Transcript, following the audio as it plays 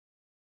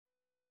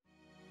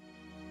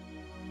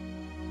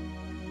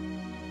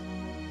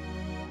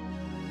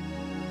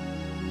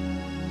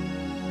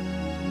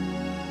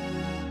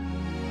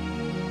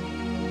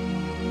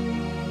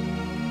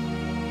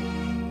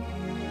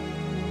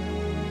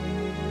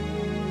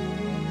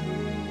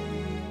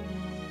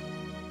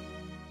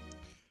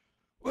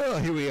Well,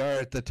 here we are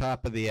at the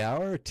top of the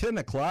hour, 10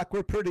 o'clock.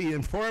 We're pretty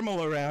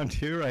informal around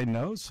here, I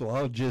know, so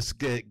I'll just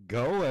get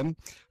going.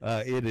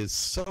 It is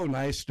so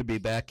nice to be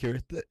back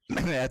here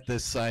at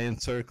this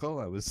science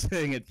circle. I was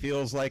saying it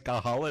feels like a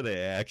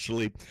holiday,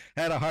 actually.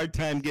 Had a hard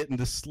time getting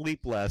to sleep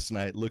last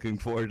night. Looking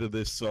forward to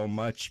this so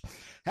much.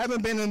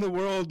 Haven't been in the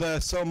world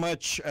so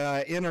much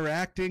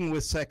interacting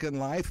with Second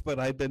Life, but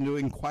I've been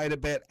doing quite a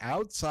bit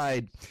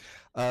outside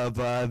of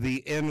the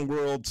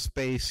in-world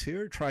space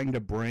here, trying to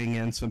bring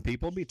in some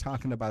people. Be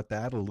talking about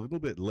that a little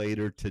bit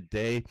later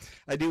today.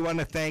 I do want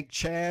to thank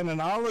Chan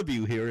and all of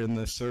you here in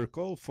the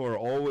circle for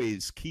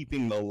always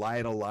keeping the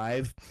light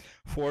alive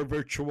for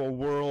virtual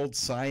world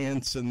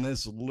science and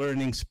this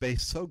learning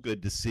space. So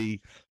good to see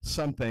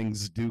some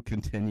things do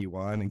continue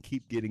on and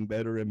keep getting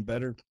better and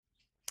better.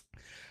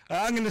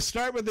 I'm going to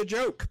start with a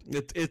joke.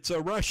 It's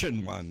a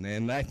Russian one,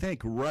 and I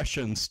think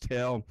Russians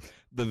tell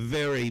the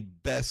very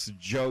best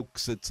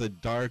jokes. It's a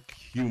dark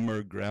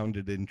humor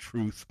grounded in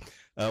truth.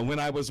 When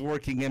I was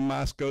working in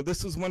Moscow,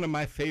 this is one of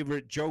my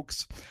favorite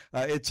jokes.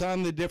 It's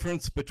on the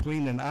difference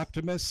between an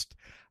optimist,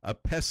 a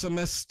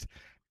pessimist,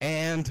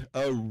 and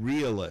a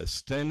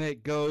realist. And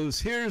it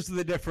goes, here's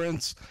the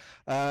difference.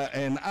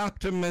 An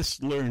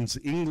optimist learns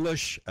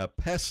English, a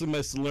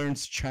pessimist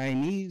learns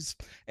Chinese,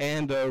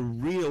 and a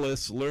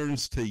realist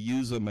learns to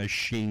use a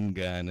machine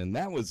gun. And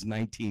that was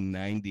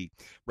 1990,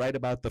 right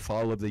about the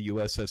fall of the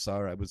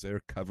USSR. I was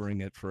there covering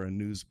it for a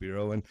news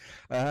bureau, and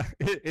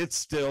it's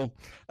still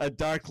a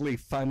darkly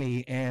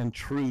funny and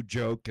true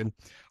joke. And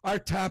our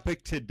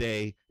topic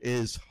today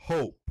is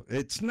hope.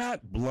 It's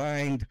not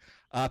blind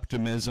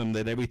optimism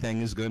that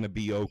everything is going to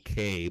be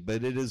okay,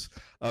 but it is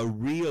a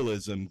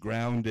realism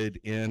grounded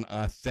in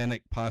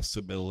authentic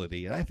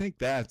possibility. And I think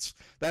that's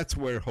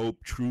where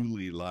hope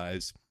truly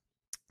lies.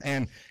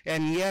 And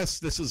yes,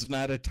 this is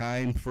not a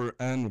time for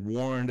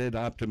unwarranted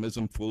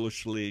optimism,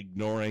 foolishly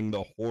ignoring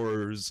the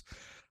horrors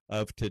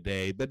of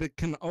today, but it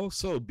can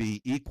also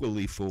be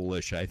equally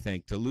foolish, I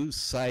think, to lose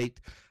sight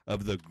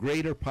of the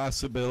greater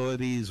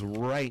possibilities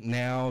right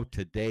now,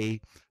 today,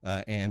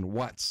 and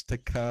what's to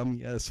come.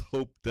 Yes,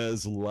 hope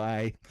does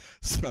lie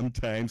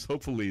sometimes.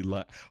 Hopefully,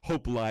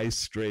 hope lies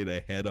straight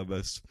ahead of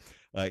us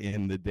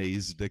in the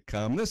days to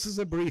come. This is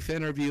a brief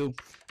interview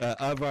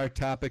of our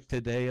topic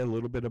today, a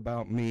little bit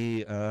about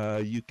me.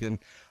 You can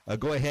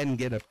go ahead and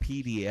get a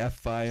PDF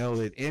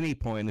file at any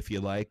point if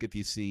you like, if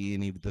you see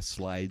any of the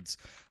slides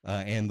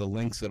and the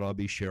links that I'll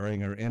be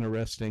sharing are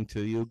interesting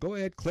to you. Go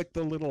ahead, click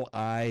the little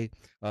I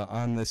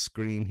on the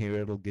screen here.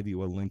 It'll give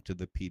you a link to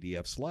the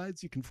PDF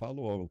slides. You can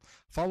follow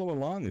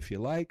along if you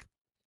like.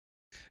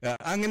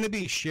 I'm going to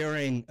be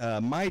sharing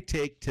my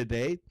take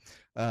today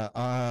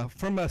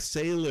from a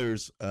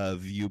sailor's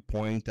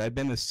viewpoint. I've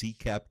been a sea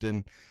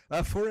captain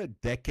for a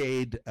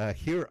decade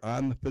here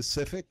on the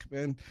Pacific,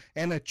 and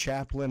a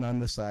chaplain on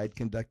the side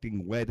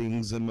conducting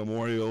weddings and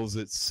memorials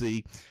at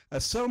sea.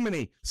 So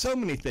many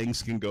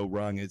things can go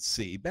wrong at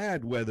sea.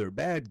 Bad weather,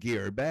 bad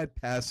gear, bad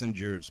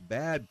passengers,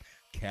 bad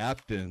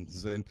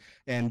captains,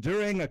 and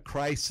during a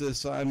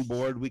crisis on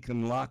board, we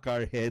can lock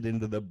our head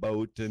into the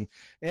boat,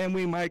 and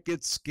we might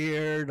get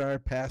scared. Our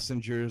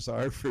passengers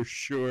are for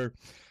sure.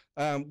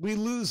 We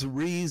lose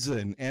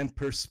reason and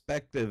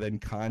perspective and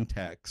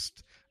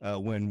context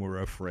when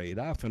we're afraid.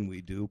 Often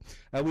we do.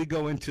 We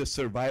go into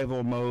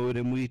survival mode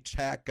and we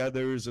attack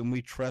others and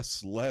we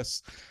trust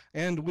less,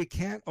 and we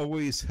can't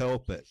always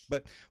help it,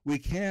 but we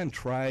can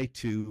try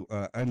to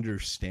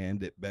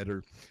understand it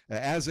better.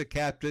 As a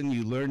captain,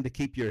 you learn to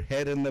keep your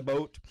head in the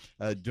boat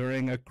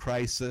during a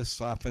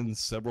crisis, often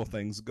several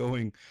things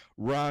going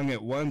wrong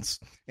at once,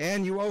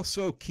 and you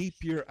also keep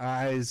your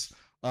eyes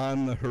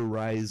on the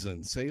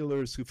horizon.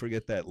 Sailors who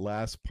forget that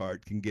last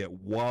part can get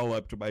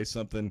walloped by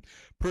something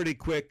pretty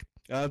quick.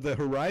 The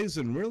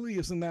horizon really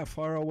isn't that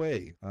far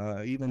away.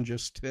 Even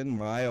just 10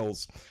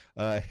 miles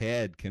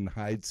ahead can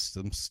hide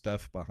some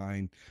stuff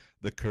behind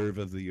the curve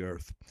of the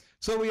earth.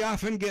 So we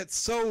often get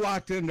so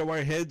locked into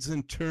our heads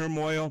in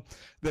turmoil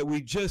that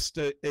we just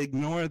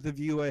ignore the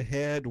view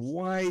ahead.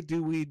 Why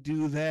do we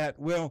do that?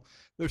 Well,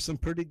 there's some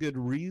pretty good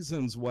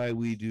reasons why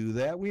we do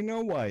that. We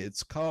know why.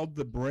 It's called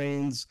the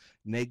brain's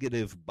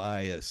negative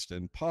bias,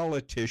 and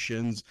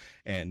politicians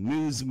and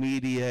news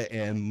media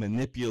and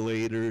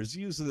manipulators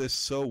use this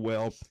so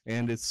well,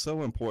 and it's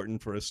so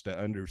important for us to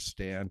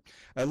understand.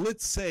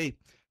 Let's say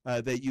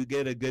that you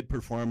get a good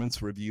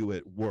performance review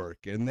at work,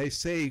 and they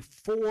say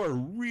 4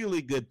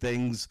 really good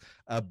things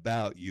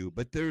about you,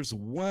 but there's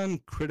one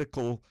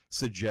critical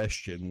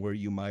suggestion where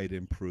you might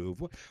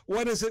improve.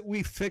 What is it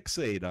we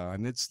fixate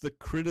on? It's the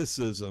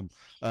criticism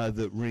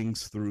that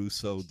rings through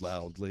so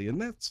loudly,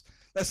 and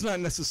that's not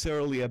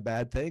necessarily a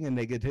bad thing. A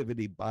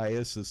negativity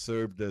bias has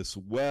served us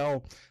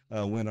well.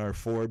 When our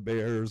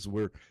forebears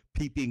were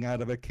peeping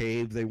out of a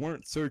cave, they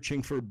weren't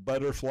searching for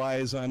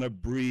butterflies on a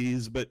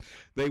breeze, but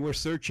they were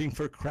searching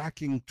for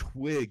cracking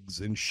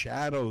twigs and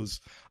shadows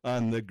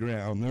on the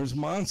ground. There's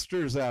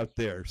monsters out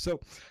there.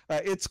 So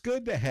it's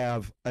good to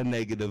have a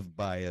negative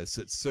bias.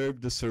 It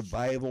served a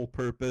survival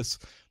purpose.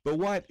 But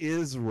what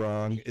is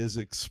wrong is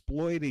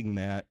exploiting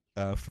that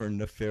for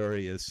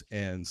nefarious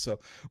ends. So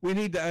we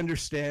need to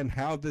understand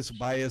how this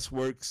bias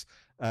works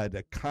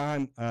to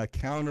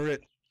counter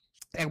it.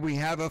 And we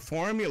have a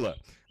formula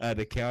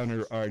to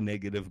counter our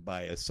negative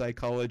bias.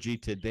 Psychology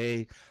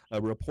Today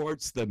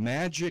reports the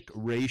magic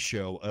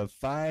ratio of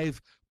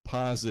 5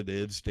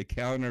 positives to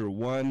counter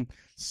one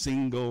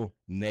single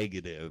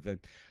negative. And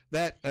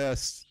that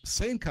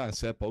same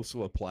concept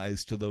also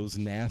applies to those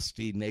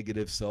nasty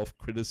negative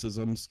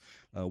self-criticisms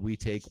we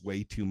take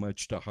way too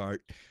much to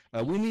heart.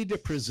 We need to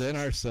present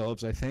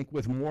ourselves, I think,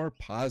 with more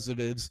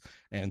positives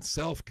and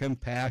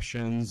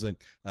self-compassions. And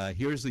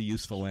here's a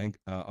useful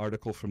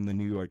article from the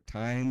New York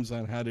Times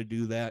on how to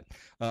do that.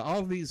 All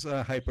of these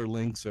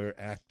hyperlinks are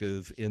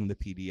active in the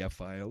PDF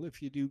file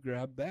if you do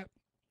grab that.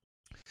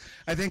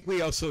 I think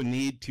we also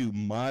need to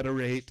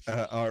moderate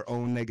our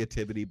own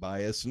negativity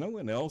bias. No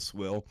one else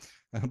will,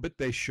 but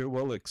they sure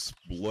will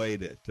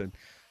exploit it. And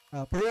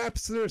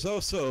perhaps there's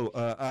also,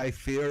 I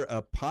fear,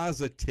 a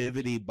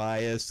positivity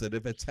bias that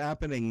if it's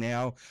happening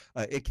now,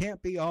 it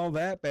can't be all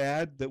that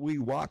bad, that we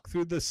walk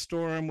through the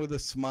storm with a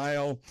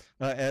smile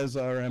as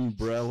our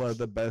umbrella.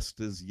 The best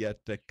is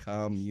yet to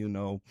come, you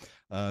know,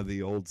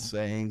 the old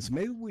sayings.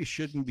 Maybe we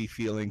shouldn't be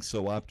feeling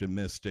so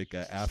optimistic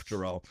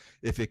after all,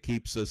 if it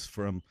keeps us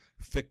from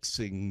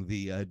fixing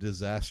the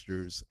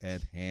disasters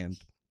at hand.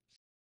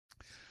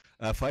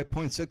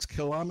 5.6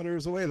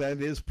 kilometers away.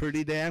 That is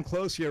pretty damn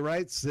close. You're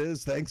right,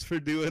 Sis. Thanks for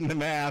doing the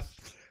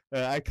math.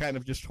 I kind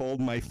of just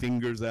hold my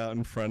fingers out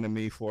in front of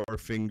me. 4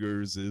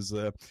 fingers is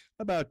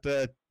about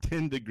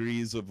 10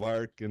 degrees of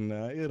arc, and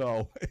it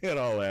all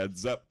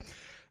adds up.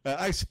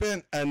 I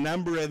spent a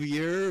number of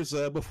years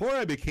before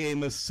I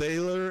became a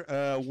sailor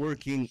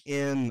working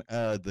in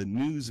the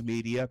news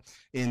media,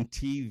 in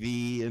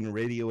TV and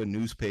radio and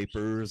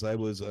newspapers. I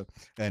was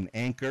an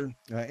anchor,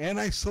 and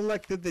I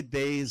selected the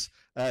day's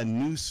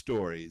news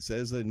stories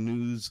as a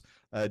news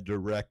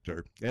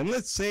director. And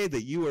let's say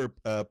that you are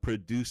a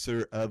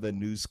producer of a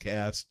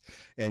newscast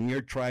and you're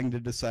trying to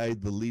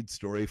decide the lead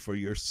story for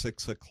your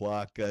 6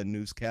 o'clock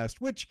newscast.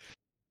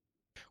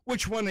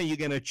 Which one are you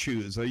going to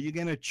choose? Are you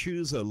going to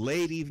choose a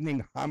late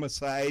evening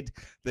homicide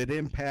that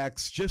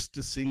impacts just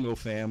a single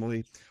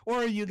family? Or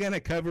are you going to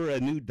cover a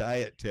new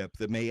diet tip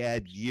that may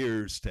add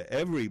years to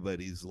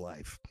everybody's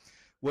life?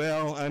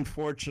 Well,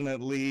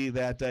 unfortunately,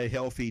 that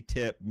healthy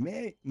tip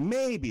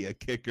may be a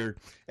kicker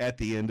at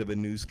the end of a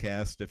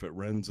newscast if it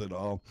runs at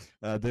all.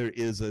 There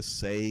is a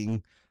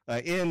saying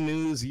in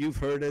news, you've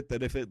heard it,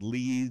 that if it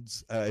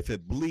bleeds,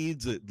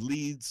 it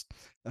leads.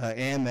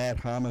 And that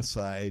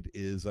homicide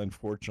is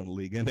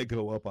unfortunately going to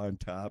go up on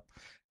top.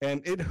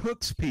 And it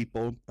hooks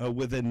people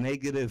with a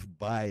negative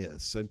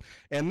bias.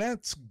 And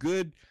that's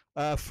good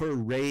for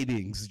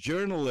ratings.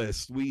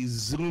 Journalists, we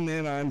zoom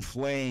in on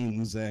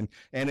flames. And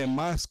in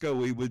Moscow,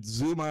 we would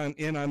zoom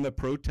in on the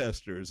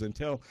protesters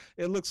until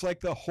it looks like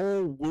the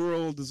whole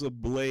world is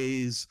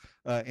ablaze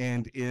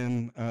and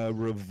in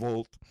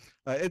revolt.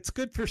 It's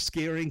good for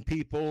scaring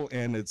people,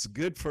 and it's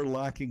good for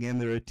locking in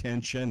their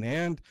attention,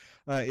 and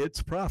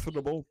it's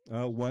profitable.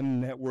 One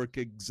network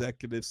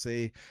executive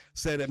said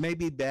it may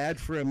be bad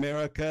for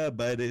America,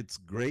 but it's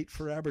great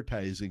for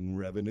advertising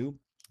revenue.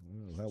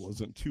 Well, that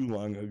wasn't too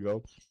long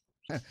ago.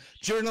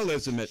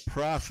 Journalism, it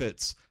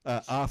profits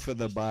off of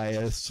the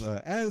bias,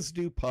 as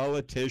do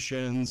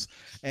politicians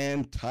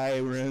and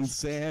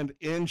tyrants and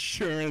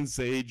insurance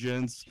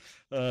agents.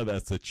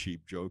 That's a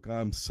cheap joke.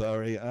 I'm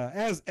sorry.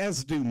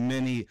 As do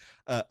many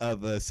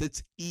of us.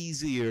 It's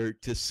easier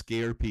to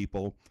scare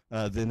people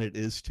than it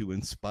is to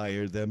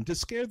inspire them. To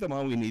scare them,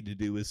 all we need to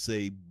do is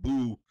say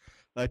boo.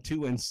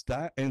 To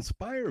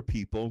inspire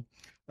people,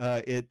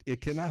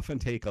 it can often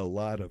take a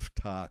lot of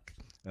talk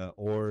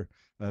or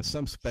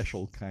some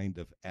special kind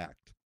of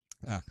act.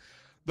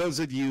 Those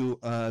of you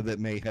that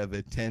may have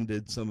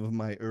attended some of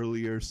my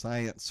earlier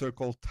Science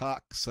Circle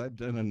talks, I've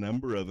done a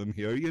number of them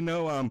here. You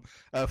know, I'm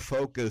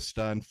focused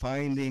on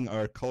finding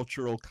our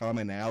cultural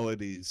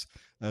commonalities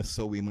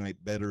so we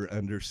might better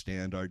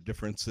understand our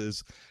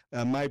differences.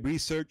 My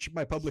research,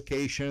 my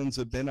publications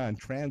have been on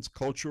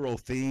transcultural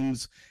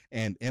themes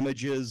and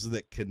images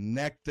that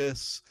connect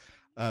us.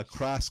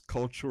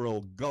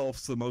 Cross-cultural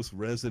gulfs. The most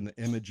resonant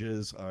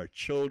images are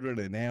children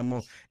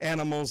and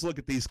animals. Look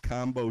at these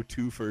combo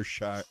two-for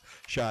shots.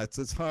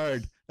 It's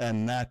hard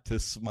not to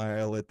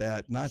smile at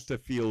that, not to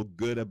feel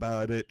good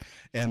about it.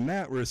 And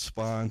that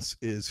response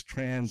is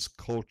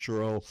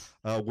transcultural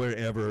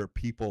wherever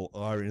people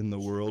are in the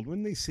world.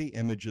 When they see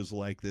images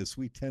like this,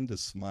 we tend to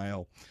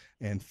smile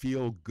and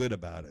feel good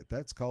about it.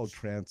 That's called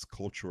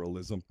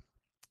transculturalism.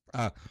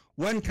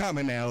 One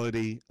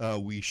commonality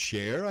we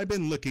share, I've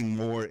been looking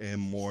more and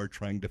more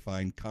trying to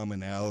find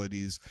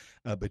commonalities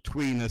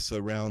between us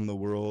around the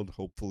world,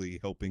 hopefully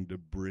helping to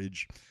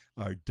bridge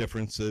our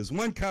differences.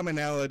 One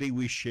commonality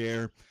we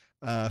share,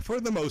 for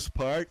the most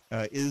part,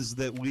 is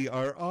that we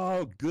are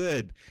all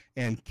good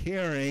and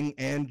caring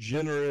and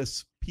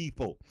generous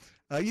people.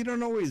 You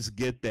don't always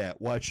get that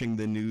watching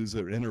the news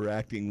or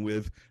interacting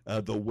with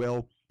the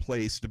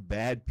placed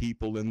bad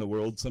people in the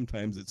world.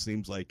 Sometimes it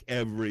seems like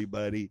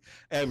everybody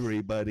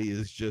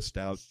is just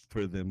out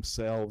for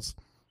themselves.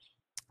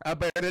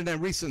 But in a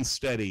recent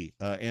study,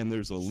 and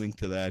there's a link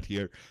to that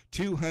here,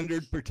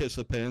 200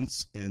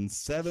 participants in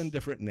 7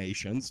 different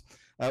nations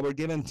were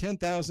given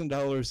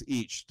 $10,000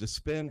 each to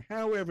spend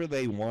however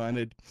they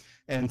wanted,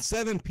 and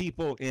 7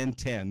 people in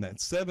 10,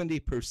 that's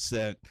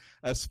 70%,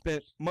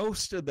 spent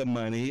most of the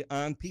money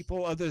on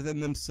people other than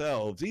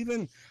themselves,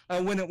 even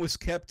when it was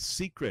kept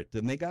secret,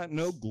 and they got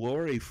no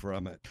glory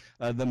from it.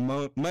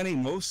 The money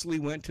mostly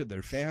went to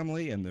their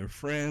family and their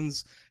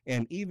friends,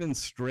 and even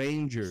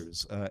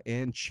strangers,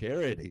 and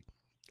charity,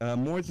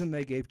 more than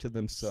they gave to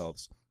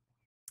themselves.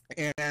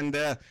 And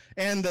the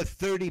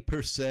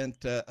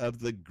 30% of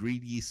the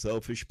greedy,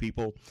 selfish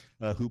people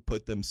who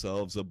put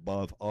themselves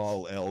above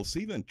all else,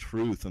 even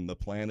truth and the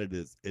planet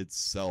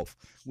itself.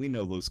 We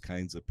know those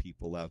kinds of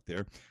people out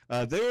there.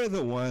 They're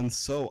the ones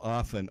so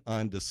often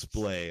on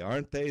display,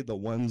 aren't they? The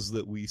ones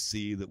that we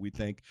see, that we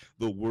think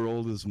the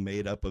world is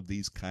made up of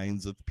these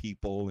kinds of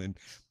people in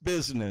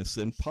business,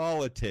 in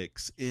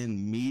politics,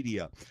 in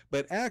media.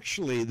 But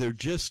actually, they're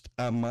just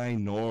a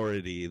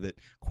minority. That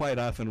quite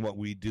often what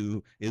we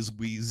do is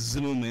we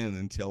zoom in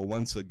until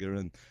once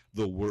again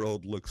the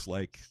world looks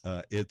like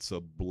it's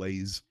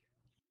ablaze.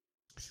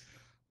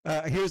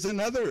 Here's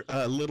another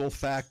little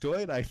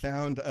factoid I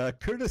found,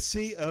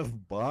 courtesy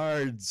of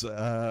Bard's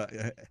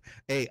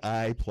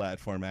AI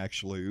platform,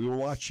 actually. We were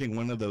watching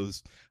one of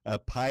those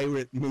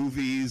pirate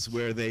movies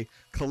where they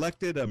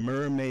collected a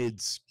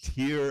mermaid's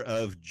tear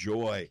of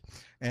joy.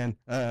 And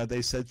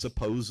they said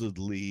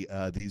supposedly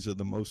these are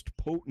the most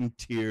potent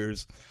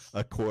tears,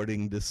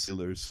 according to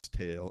Sailor's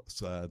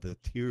Tales, the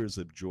tears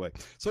of joy.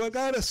 So it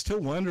got us to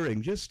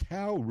wondering just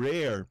how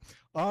rare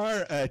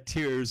are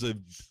tears of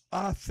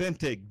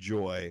authentic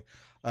joy.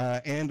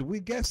 And we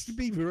guess to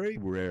be very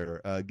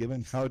rare,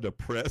 given how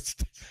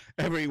depressed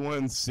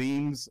everyone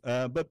seems.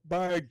 But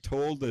Bard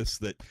told us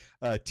that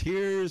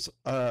tears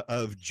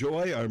of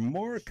joy are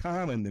more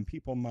common than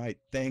people might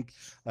think,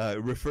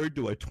 referred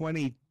to a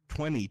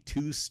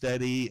 2022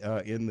 study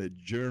in the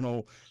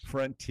journal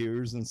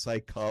Frontiers in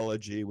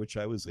Psychology, which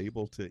I was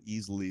able to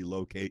easily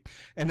locate.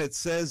 And it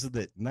says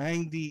that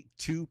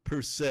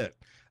 92%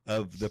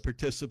 of the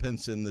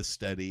participants in the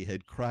study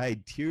had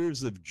cried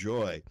tears of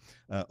joy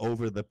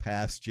over the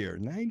past year.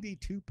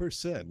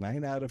 92%,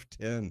 9 out of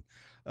 10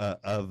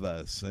 of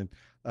us. And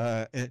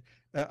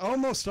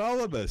almost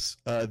all of us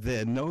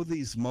then know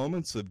these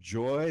moments of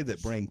joy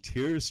that bring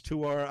tears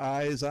to our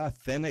eyes,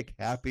 authentic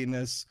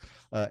happiness,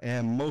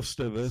 and most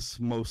of us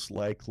most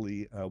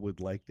likely would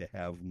like to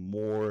have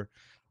more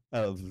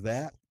of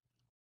that.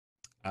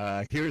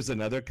 Here's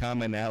another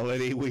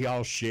commonality we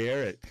all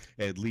share,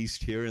 at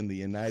least here in the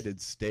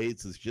United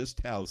States, is just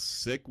how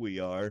sick we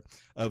are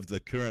of the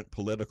current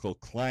political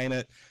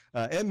climate.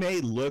 It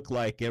may look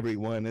like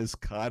everyone is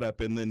caught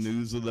up in the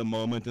news of the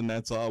moment and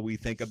that's all we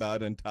think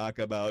about and talk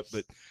about,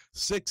 but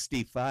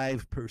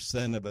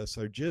 65% of us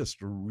are just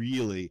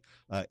really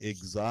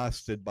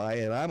exhausted by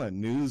it. I'm a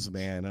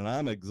newsman and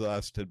I'm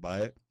exhausted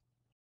by it.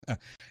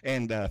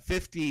 And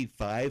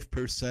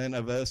 55%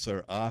 of us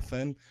are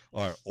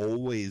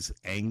always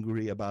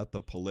angry about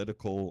the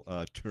political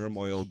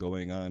turmoil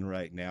going on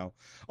right now.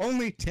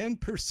 Only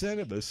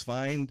 10% of us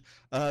find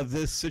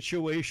this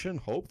situation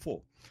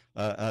hopeful.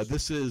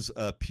 This is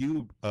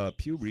Pew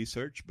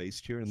research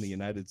based here in the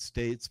United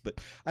States,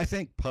 but I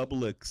think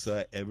publics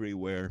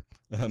everywhere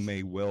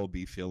may well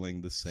be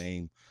feeling the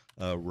same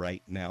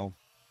right now.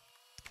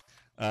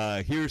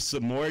 Here's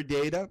some more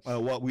data,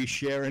 what we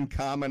share in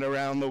common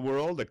around the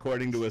world,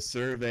 according to a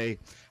survey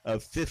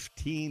of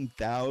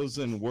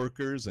 15,000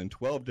 workers in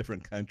 12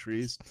 different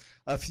countries.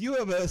 A few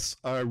of us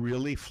are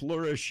really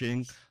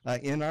flourishing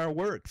in our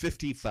work.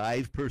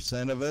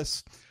 55% of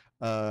us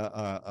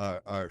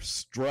are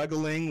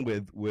struggling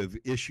with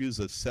issues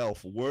of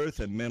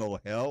self-worth and mental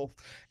health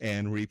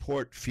and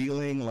report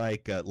feeling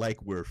like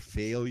we're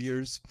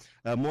failures.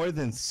 More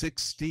than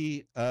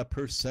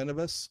 60% of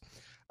us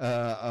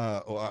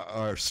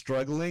are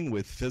struggling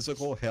with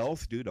physical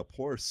health due to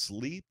poor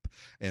sleep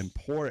and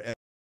poor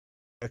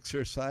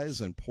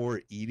exercise and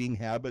poor eating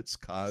habits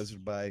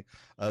caused by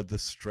the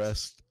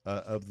stress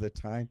of the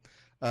time.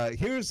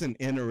 Here's an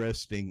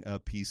interesting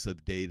piece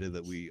of data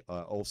that we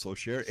also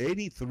share.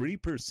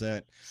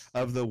 83%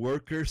 of the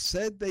workers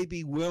said they'd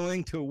be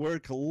willing to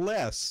work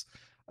less,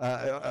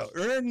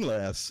 earn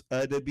less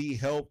to be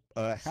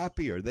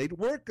happier. They'd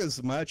work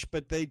as much,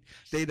 but they'd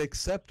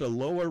accept a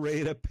lower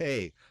rate of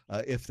pay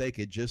if they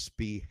could just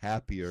be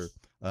happier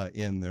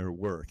in their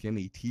work.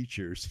 Any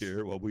teachers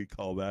here? Well, we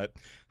call that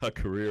a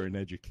career in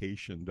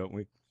education, don't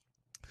we?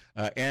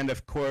 And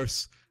of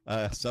course,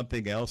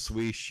 something else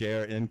we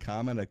share in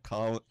common, a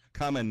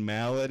common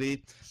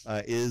malady,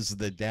 is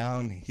the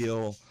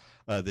downhill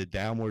the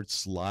downward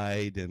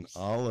slide in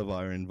all of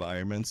our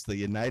environments. The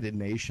United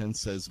Nations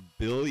says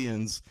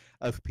billions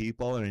of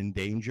people are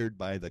endangered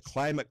by the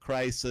climate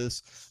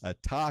crisis,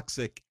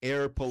 toxic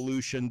air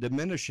pollution,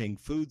 diminishing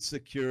food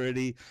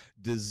security,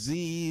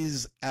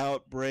 disease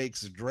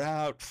outbreaks,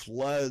 drought,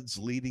 floods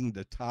leading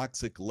to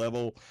toxic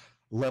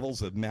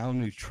levels of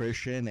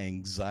malnutrition,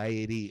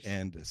 anxiety,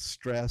 and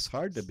stress.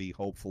 Hard to be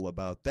hopeful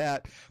about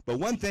that. But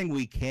one thing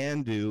we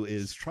can do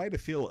is try to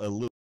feel a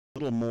little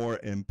more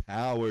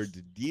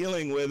empowered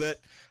dealing with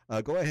it.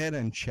 Go ahead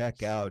and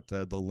check out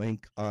the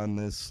link on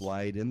this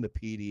slide in the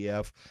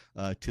PDF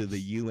to the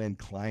UN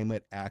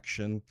Climate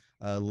Action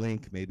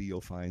link. Maybe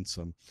you'll find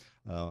some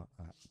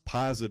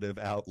positive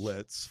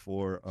outlets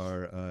for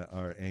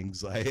our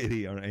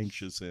anxiety, our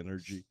anxious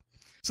energy.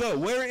 So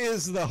where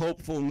is the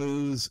hopeful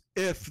news,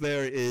 if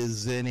there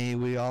is any?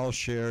 We all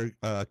share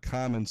a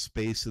common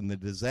space in the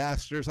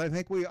disasters. I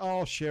think we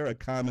all share a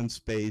common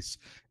space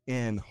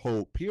in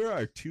hope. Here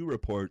are two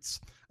reports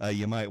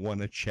you might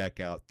want to check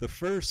out. The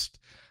first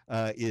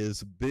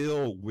is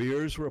Bill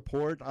Weir's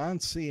report on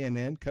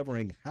CNN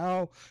covering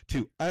how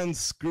to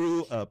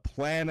unscrew a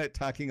planet,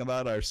 talking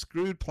about our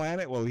screwed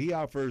planet. Well, he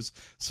offers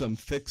some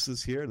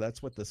fixes here.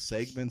 That's what the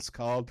segment's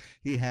called.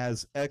 He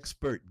has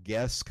expert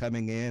guests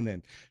coming in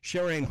and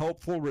sharing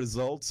hopeful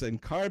results in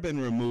carbon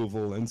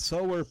removal and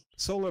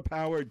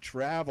solar-powered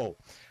travel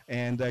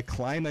and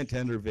climate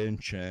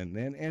intervention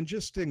and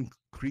just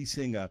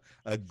increasing a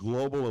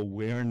global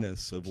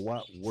awareness of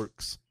what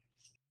works.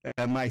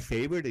 And my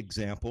favorite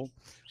example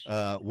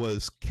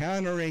was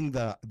countering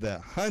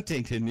the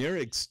hunting to near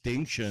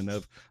extinction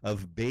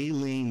of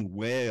baleen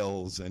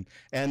whales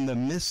and the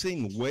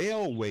missing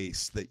whale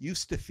waste that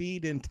used to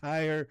feed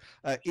entire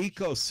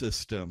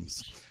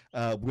ecosystems,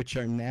 which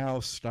are now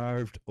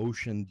starved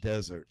ocean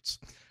deserts.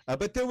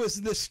 But there was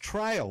this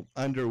trial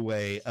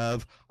underway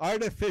of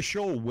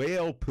artificial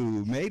whale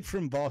poo made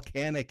from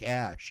volcanic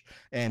ash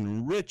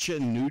and rich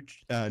in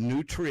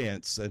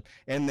nutrients,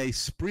 and they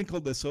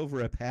sprinkled this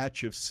over a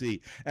patch of sea.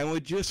 And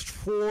with just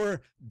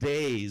 4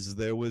 days,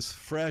 there was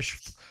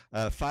fresh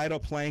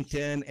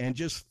phytoplankton, and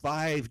just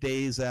 5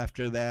 days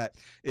after that,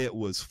 it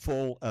was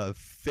full of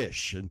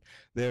fish. And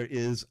there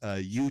is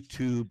a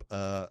YouTube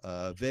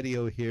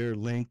video here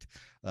linked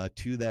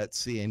to that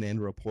CNN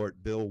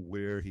report. Bill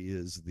Weir, he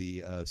is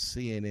the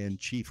CNN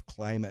chief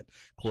climate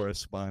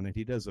correspondent.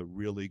 He does a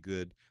really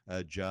good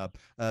job.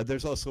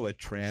 There's also a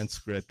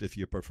transcript if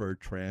you prefer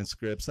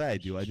transcripts. I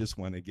do. I just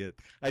want to get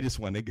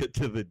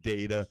to the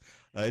data.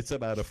 It's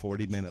about a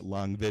 40-minute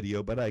long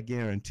video, but I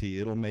guarantee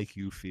it'll make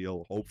you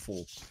feel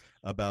hopeful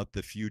about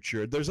the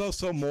future. There's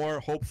also more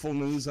hopeful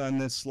news on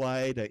this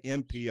slide.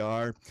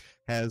 NPR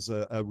has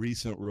a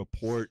recent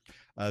report.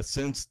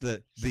 Since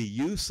the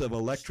use of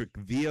electric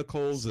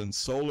vehicles and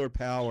solar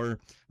power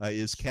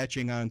is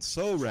catching on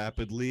so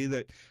rapidly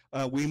that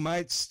we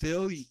might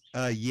still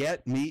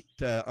yet meet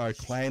our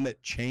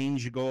climate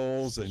change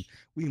goals, and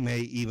we may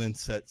even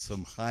set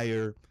some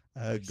higher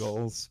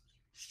goals.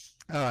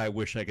 Oh, I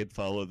wish I could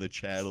follow the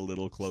chat a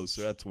little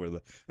closer. That's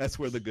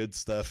where the good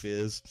stuff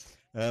is.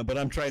 But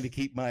I'm trying to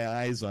keep my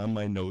eyes on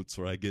my notes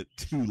or I get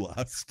too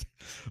lost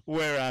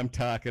where I'm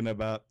talking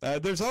about.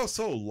 There's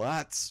also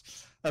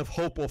lots of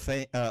hopeful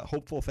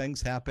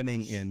things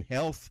happening in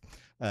health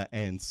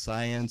and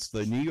science.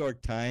 The New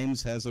York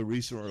Times has a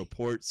recent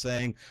report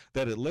saying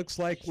that it looks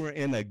like we're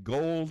in a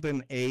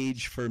golden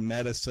age for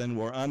medicine.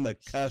 We're on the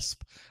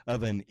cusp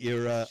of an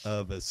era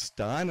of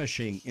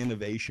astonishing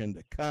innovation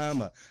to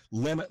come, a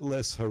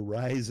limitless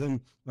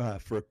horizon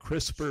for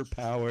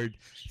CRISPR-powered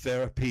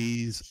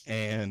therapies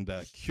and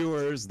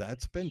cures.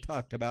 That's been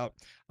talked about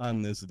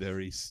on this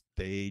very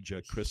stage,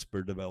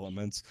 CRISPR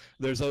developments.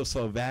 There's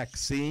also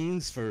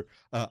vaccines for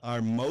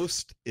our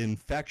most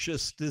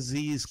infectious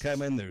disease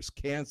coming. There's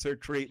cancer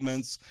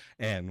treatments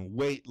and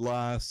weight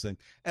loss. And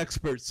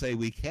experts say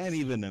we can't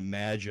even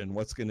imagine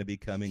what's going to be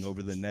coming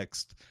over the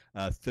next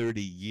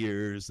 30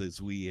 years as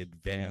we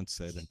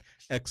advance at an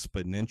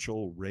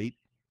exponential rate.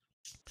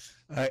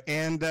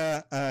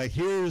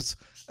 Here's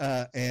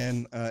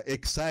an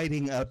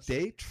exciting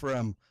update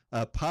from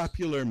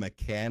Popular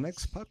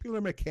Mechanics.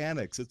 Popular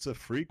Mechanics, it's a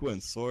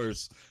frequent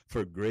source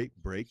for great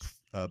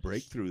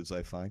breakthroughs,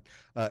 I find.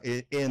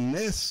 In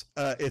this,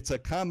 it's a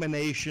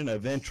combination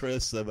of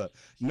interests of a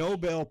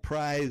Nobel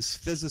Prize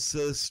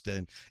physicist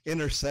and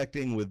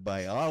intersecting with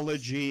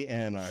biology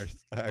and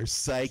our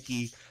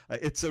psyche.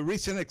 It's a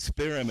recent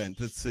experiment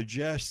that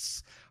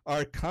suggests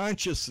our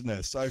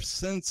consciousness, our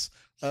sense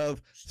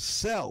of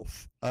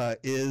self,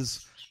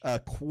 is a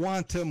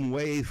quantum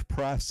wave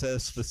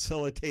process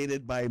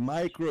facilitated by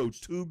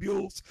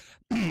microtubules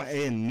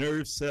in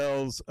nerve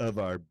cells of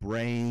our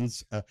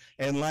brains.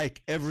 And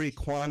like every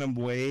quantum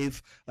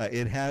wave,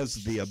 it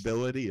has the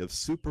ability of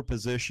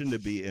superposition to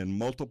be in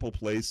multiple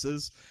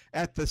places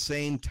at the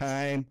same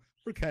time.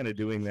 We're kind of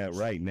doing that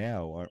right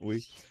now, aren't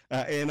we?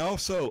 And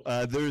also,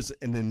 there's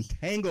an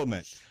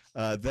entanglement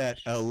that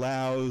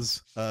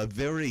allows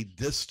very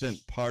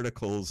distant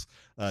particles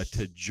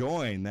to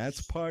join.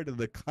 That's part of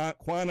the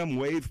quantum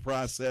wave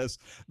process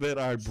that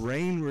our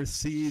brain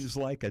receives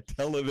like a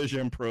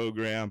television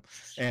program.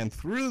 And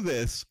through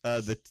this,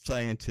 the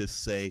scientists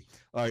say,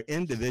 our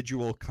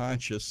individual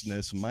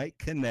consciousness might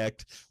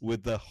connect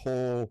with the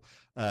whole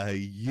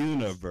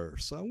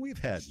universe. So we've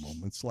had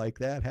moments like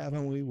that,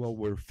 haven't we? Well,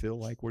 we feel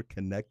like we're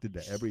connected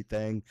to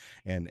everything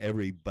and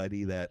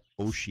everybody, that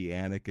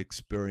oceanic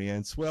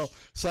experience. Well,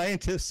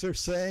 scientists are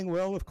saying,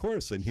 well, of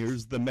course, and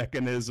here's the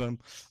mechanism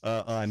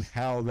on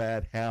how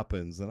that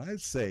happens. And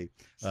I'd say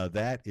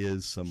that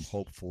is some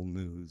hopeful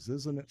news,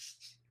 isn't it?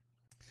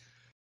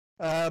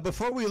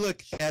 Before we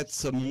look at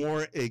some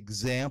more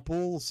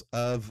examples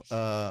of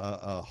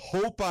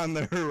hope on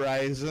the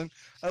horizon,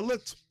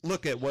 let's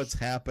look at what's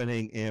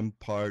happening in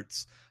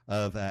parts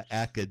of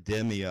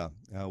academia,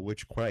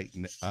 which quite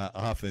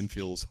often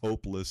feels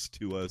hopeless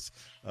to us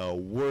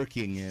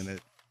working in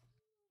it.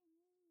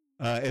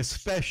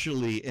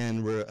 Especially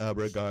in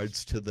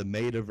regards to the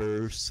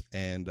metaverse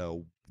and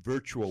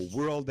virtual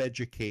world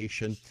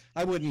education.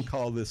 I wouldn't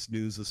call this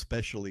news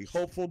especially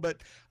hopeful,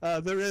 but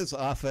there is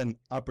often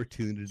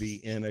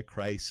opportunity in a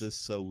crisis,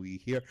 so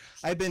we hear.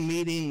 I've been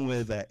meeting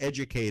with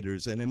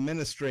educators and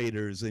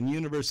administrators and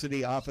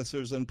university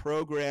officers and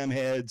program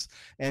heads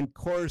and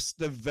course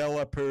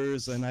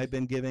developers, and I've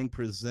been giving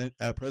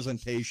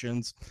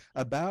presentations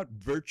about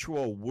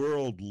virtual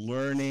world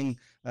learning.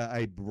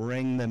 I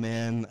bring them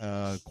in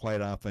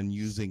quite often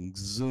using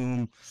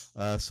Zoom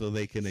so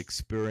they can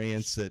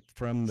experience it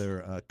from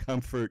their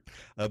comfort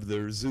of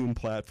their Zoom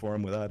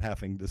platform without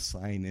having to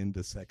sign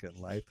into Second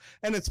Life.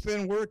 And it's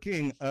been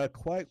working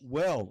quite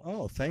well.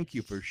 Oh, thank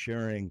you for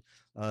sharing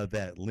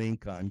that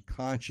link on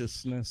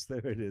consciousness.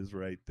 There it is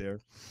right there.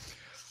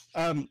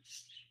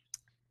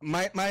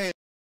 My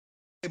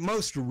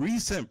most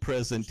recent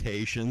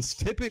presentations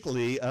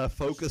typically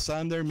focus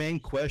on their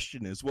main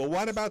question is, well,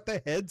 what about the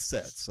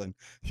headsets? And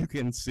you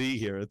can see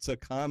here, it's a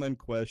common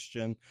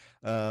question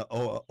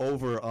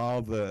over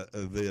all the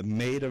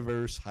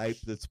metaverse hype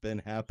that's been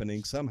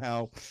happening.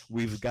 Somehow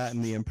we've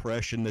gotten the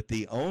impression that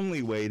the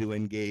only way to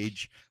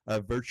engage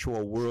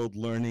virtual world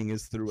learning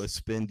is through a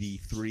spendy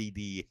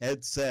 3D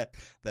headset.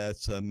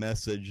 That's a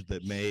message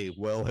that may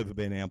well have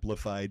been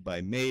amplified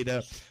by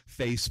Meta,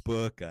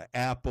 Facebook,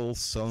 Apple,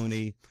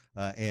 Sony,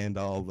 and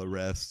all the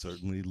rest,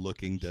 certainly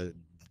looking to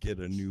get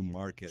a new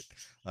market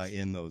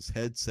in those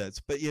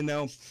headsets. But you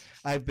know,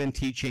 I've been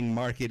teaching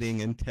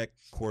marketing and tech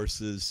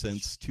courses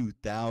since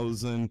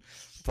 2000,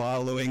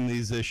 following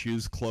these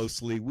issues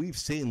closely. We've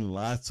seen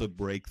lots of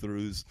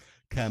breakthroughs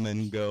come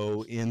and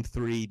go in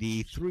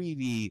 3D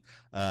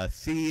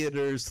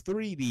theaters,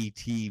 3D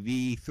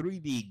TV,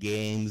 3D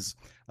games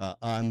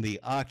on the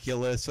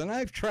Oculus, and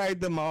I've tried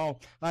them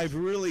all. I've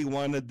really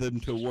wanted them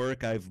to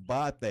work. I've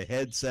bought the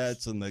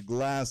headsets and the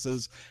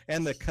glasses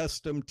and the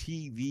custom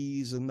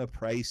TVs and the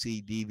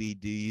pricey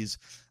DVDs,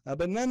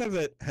 but none of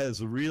it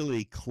has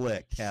really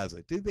clicked, has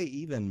it? Do they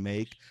even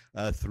make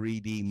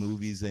 3D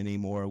movies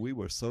anymore? We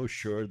were so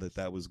sure that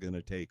that was going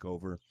to take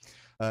over.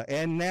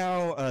 And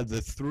now the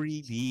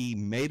 3D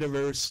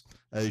metaverse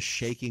is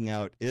shaking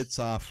out its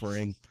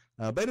offering.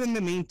 But in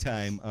the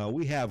meantime,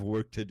 we have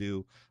work to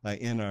do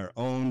in our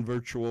own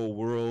virtual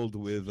world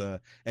with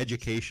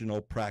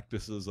educational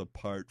practices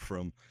apart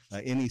from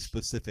any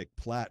specific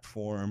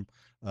platform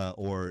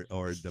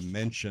or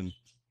dimension.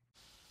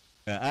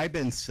 I've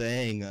been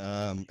saying,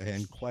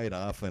 and quite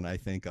often I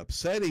think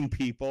upsetting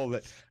people,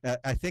 that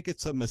I think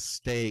it's a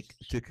mistake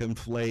to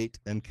conflate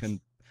and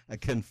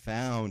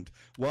confound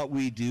what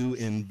we do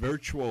in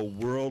virtual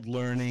world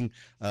learning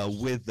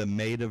with the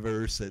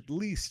metaverse, at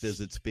least as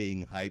it's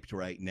being hyped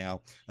right now.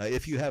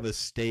 If you have a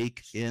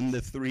stake in the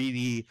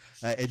 3D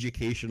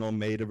educational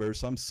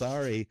metaverse, I'm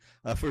sorry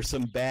for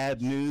some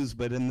bad news,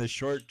 but in the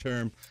short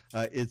term,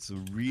 it's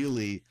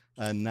really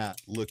not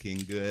looking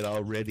good.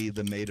 Already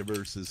the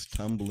metaverse is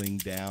tumbling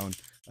down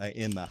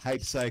in the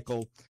hype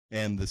cycle,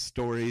 and the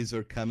stories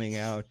are coming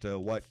out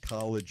what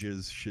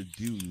colleges should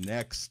do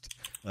next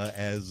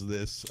as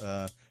this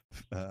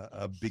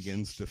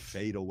begins to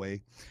fade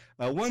away.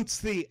 Once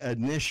the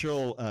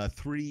initial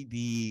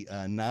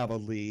 3D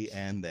novelty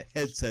and the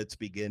headsets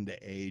begin to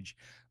age,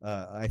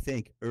 I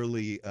think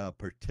early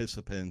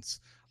participants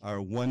are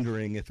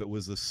wondering if it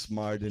was a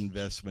smart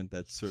investment.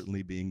 That's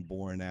certainly being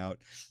borne out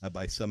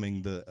by some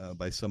of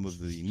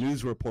the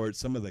news reports,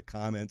 some of the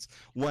comments.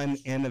 One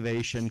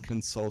innovation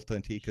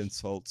consultant, he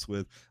consults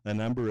with a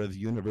number of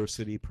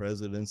university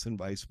presidents and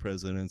vice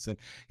presidents, and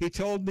he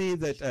told me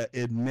that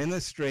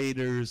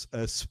administrators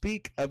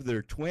speak of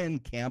their twin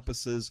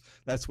campuses,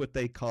 that's what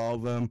they call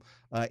them,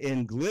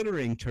 in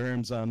glittering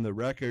terms on the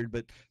record,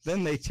 but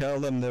then they tell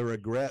them their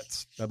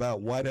regrets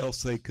about what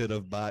else they could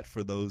have bought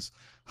for those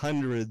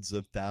hundreds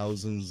of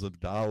thousands of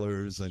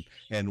dollars.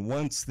 And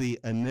once the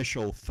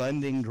initial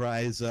funding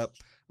dries up,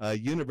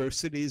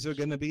 Universities are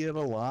going to be at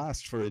a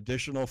loss for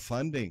additional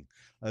funding,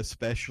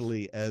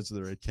 especially as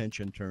their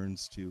attention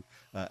turns to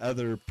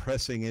other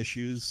pressing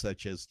issues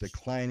such as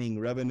declining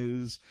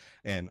revenues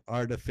and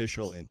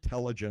artificial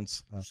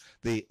intelligence.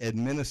 The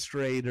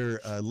administrator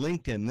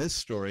linked in this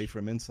story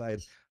from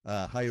inside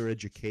higher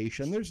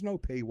education. There's no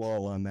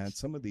paywall on that.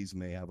 Some of these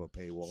may have a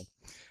paywall.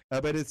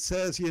 But it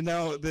says,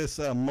 this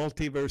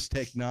multiverse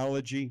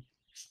technology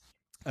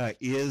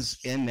is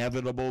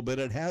inevitable, but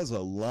it has a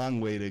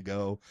long way to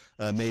go.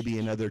 Maybe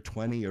another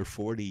 20 or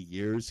 40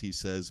 years, he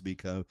says,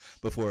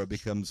 before it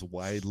becomes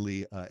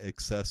widely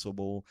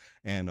accessible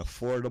and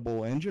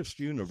affordable and just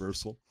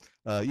universal.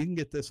 You can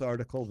get this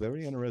article,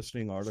 very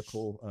interesting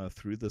article,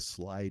 through the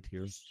slide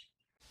here.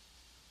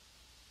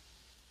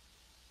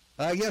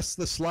 Yes,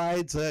 the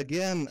slides,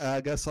 again,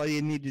 I guess all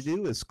you need to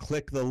do is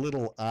click the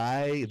little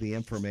eye, the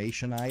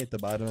information eye at the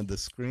bottom of the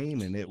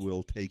screen, and it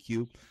will take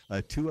you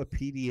to a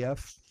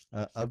PDF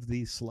of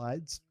these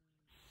slides.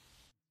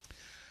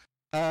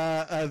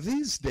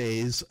 These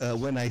days,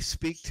 when I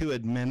speak to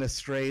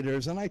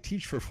administrators, and I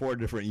teach for 4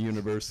 different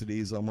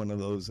universities, I'm one of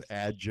those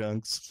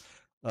adjuncts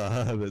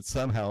that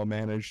somehow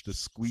managed to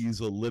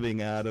squeeze a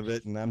living out of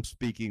it, and I'm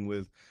speaking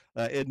with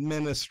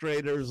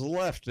administrators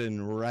left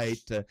and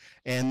right,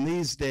 and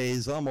these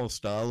days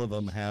almost all of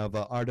them have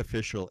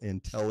artificial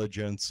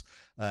intelligence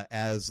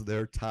as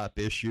their top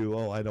issue.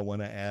 Oh, I don't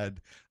want to add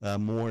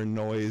more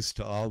noise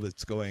to all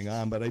that's going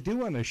on, but I do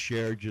want to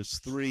share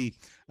just 3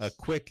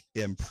 quick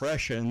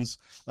impressions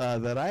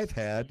that I've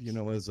had,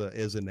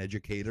 as an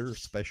educator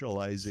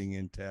specializing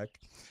in tech.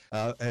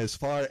 As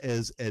far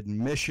as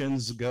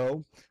admissions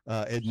go,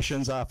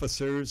 admissions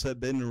officers have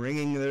been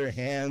wringing their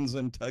hands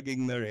and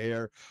tugging their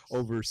hair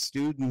over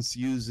students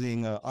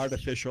using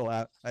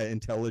artificial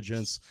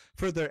intelligence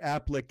for their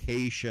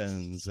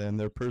applications and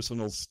their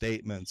personal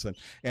statements.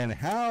 And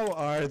how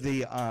are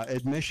the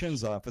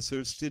admissions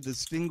officers to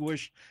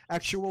distinguish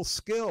actual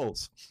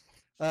skills?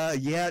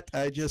 Yet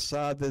I just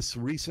saw this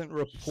recent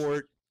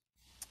report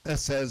that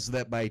says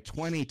that by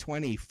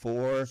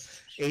 2024,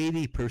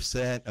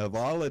 80% of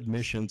all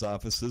admissions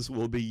offices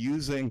will be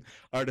using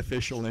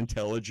artificial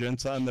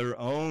intelligence on their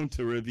own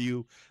to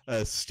review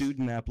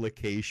student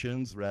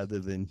applications rather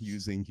than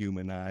using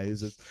human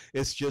eyes.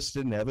 It's just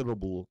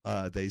inevitable.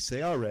 They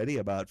say already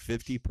about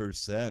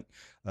 50%,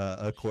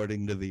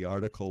 according to the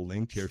article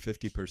linked here,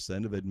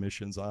 50% of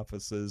admissions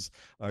offices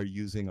are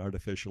using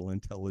artificial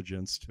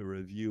intelligence to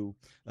review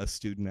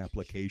student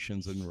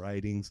applications and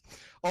writings.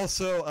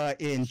 Also,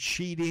 in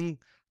cheating,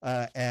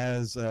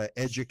 as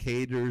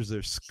educators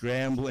are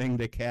scrambling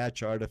to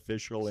catch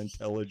artificial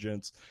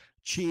intelligence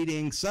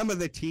cheating. Some of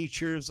the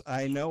teachers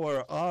I know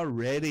are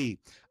already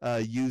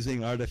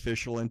using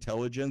artificial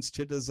intelligence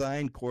to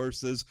design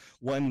courses.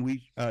 One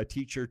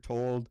teacher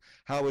told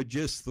how with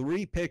just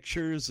 3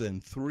 pictures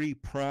and 3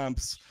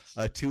 prompts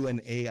to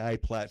an AI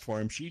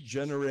platform, she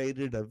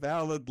generated a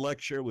valid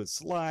lecture with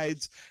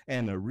slides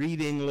and a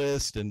reading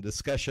list and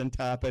discussion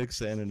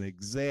topics and an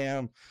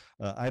exam.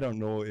 I don't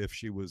know if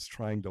she was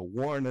trying to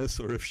warn us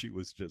or if she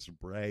was just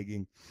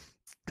bragging.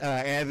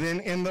 And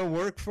then in the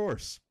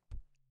workforce,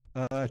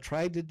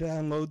 tried to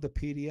download the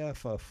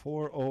PDF,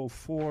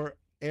 404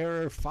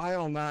 error,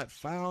 file not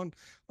found.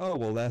 Oh,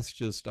 well, that's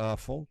just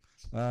awful.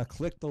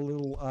 Click the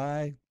little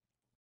I.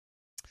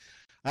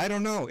 I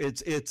don't know.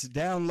 It's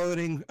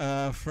downloading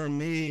for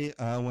me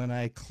when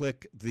I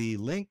click the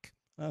link.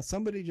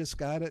 Somebody just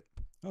got it.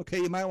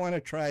 Okay, you might want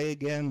to try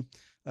again.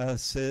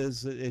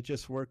 Says it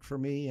just worked for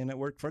me, and it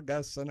worked for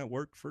Gus, and it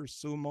worked for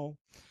Sumo.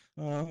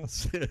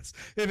 If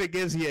it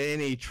gives you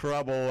any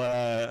trouble,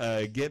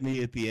 get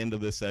me at the end of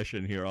the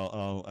session here.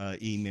 I'll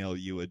email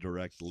you a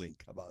direct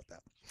link. How about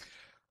that?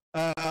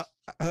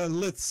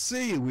 Let's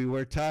see. We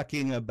were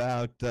talking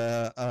about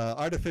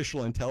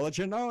artificial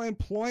intelligence. Oh,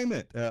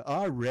 employment.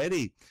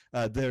 Already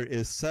there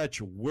is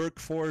such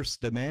workforce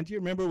demand. Do you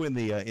remember when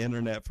the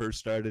internet first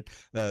started?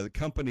 The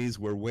companies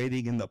were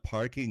waiting in the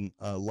parking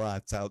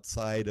lots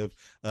outside of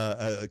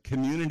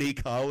community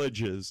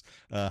colleges,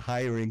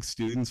 hiring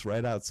students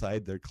right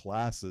outside their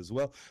classes.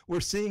 Well, we're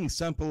seeing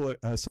something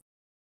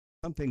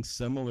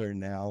similar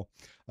now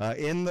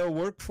in the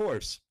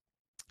workforce.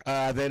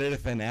 That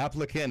if an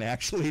applicant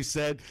actually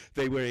said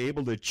they were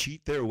able to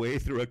cheat their way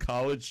through a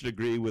college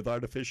degree with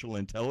artificial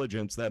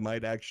intelligence, that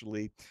might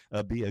actually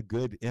be a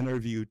good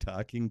interview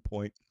talking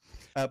point.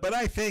 But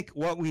I think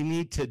what we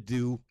need to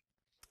do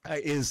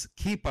is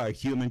keep our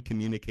human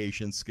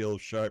communication skills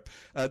sharp.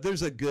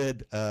 There's a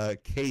good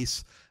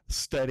case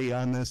study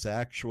on this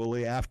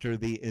actually after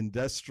the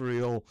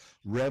Industrial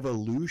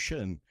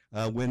Revolution.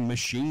 When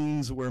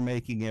machines were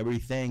making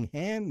everything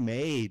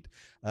handmade,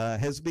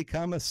 has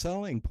become a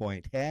selling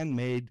point.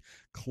 Handmade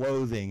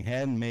clothing,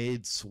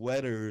 handmade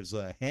sweaters,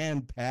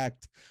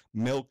 hand-packed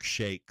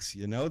milkshakes,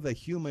 the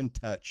human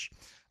touch.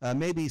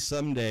 Maybe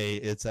someday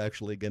it's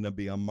actually going to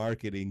be a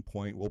marketing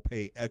point. We'll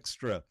pay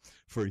extra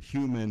for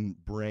human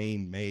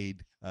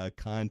brain-made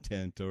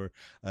content, or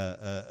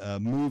a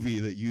movie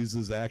that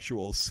uses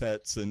actual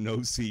sets and no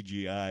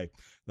CGI.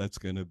 That's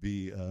going to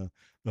be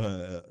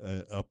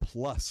a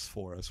plus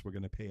for us. We're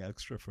going to pay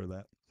extra for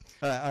that.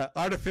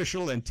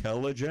 Artificial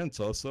intelligence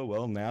also,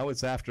 well, now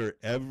it's after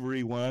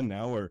everyone.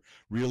 Now we're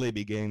really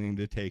beginning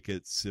to take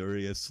it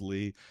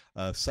seriously.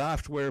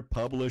 Software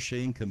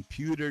publishing,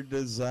 computer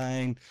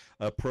design,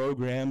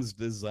 programs,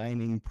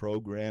 designing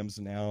programs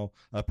now,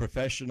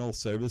 professional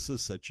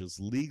services such as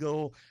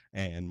legal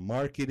and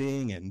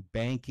marketing and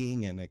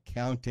banking and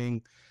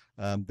accounting.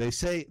 They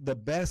say the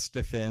best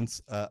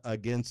defense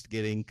against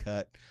getting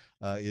cut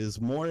is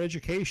more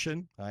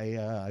education.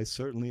 I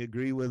certainly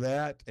agree with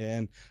that,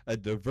 and a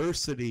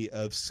diversity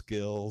of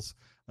skills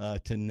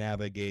to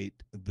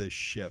navigate the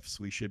shifts.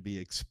 We should be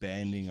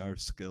expanding our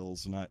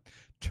skills, not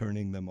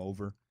turning them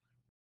over.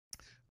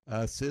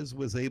 Sis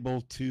was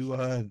able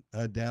to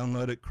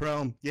download it.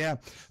 Chrome, yeah.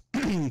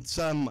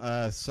 Some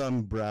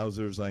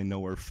browsers I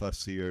know are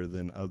fussier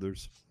than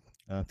others.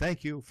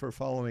 Thank you for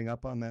following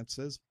up on that,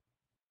 Sis.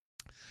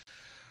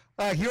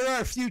 Here are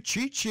a few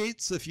cheat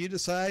sheets if you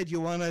decide you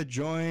want to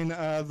join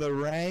the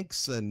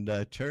ranks and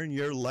turn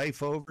your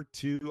life over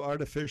to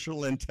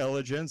artificial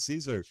intelligence.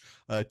 These are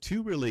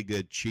two really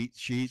good cheat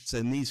sheets,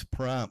 and these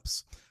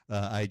prompts,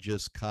 I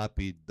just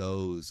copied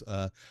those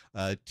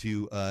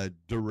to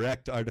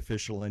direct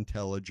artificial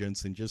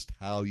intelligence and just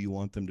how you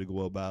want them to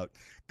go about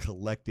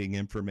collecting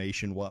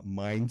information, what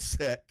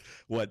mindset,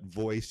 what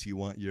voice you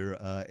want your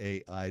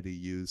AI to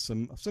use.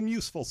 Some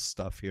useful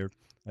stuff here.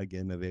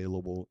 Again,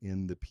 available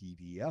in the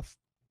PDF.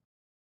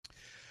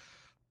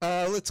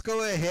 Let's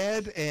go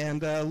ahead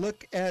and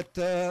look at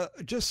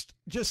just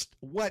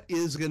what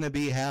is going to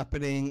be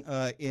happening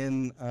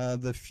in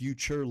the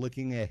future,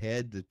 looking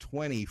ahead to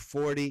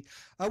 2040.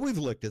 We've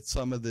looked at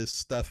some of this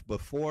stuff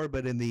before,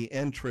 but in the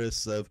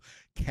interests of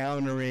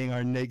countering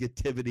our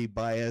negativity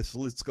bias,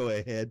 let's go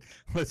ahead.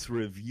 Let's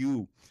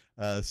review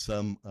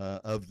some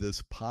of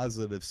this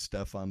positive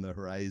stuff on the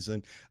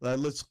horizon.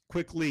 Let's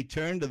quickly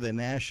turn to the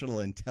national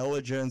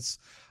intelligence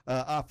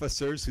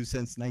officers who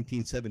since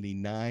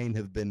 1979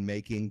 have been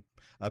making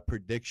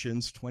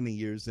predictions 20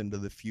 years into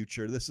the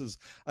future. This is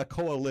a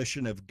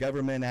coalition of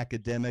government,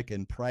 academic,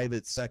 and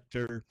private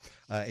sector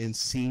and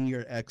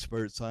senior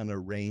experts on a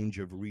range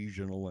of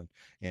regional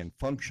and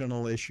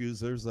functional issues.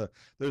 There's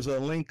a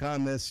link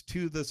on this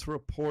to this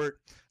report.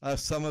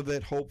 Some of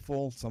it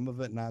hopeful, some of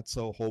it not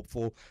so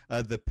hopeful.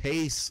 The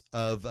pace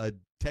of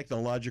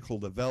technological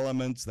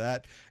developments,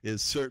 that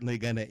is certainly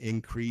going to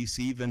increase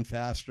even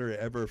faster,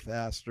 ever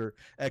faster,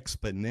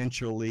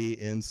 exponentially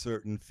in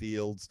certain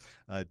fields.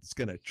 It's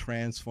going to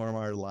transform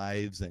our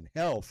lives and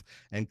health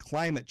and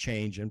climate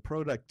change and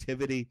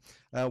productivity,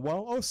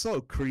 while also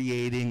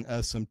creating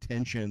some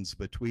tensions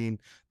between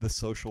the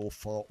social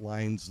fault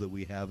lines that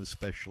we have,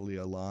 especially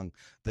along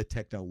the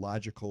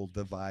technological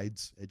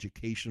divides,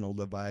 educational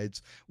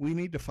divides. We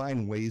need to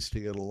find ways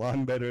to get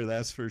along better,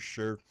 that's for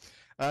sure.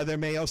 There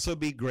may also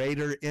be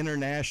greater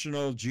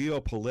international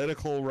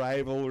geopolitical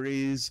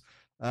rivalries,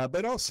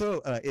 but also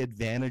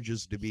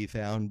advantages to be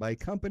found by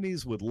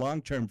companies with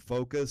long-term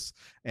focus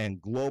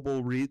and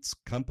global reach.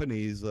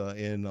 Companies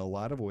in a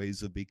lot of ways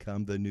have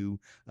become the new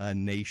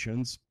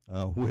nations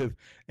with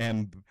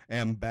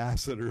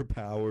ambassador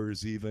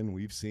powers even.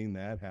 We've seen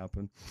that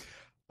happen.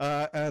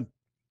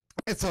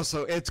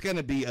 It's going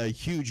to be a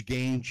huge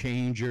game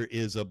changer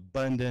is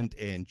abundant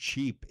and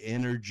cheap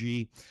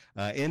energy,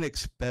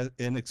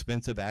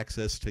 inexpensive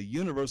access to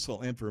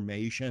universal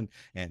information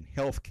and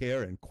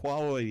healthcare and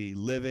quality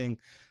living.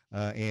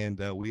 And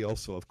we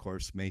also, of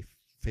course, may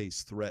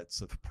face threats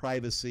of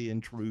privacy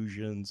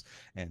intrusions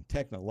and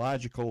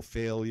technological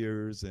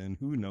failures. And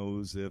who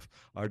knows if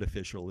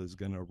artificial is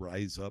going to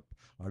rise up,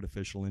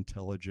 artificial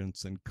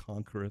intelligence, and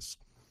conquer us.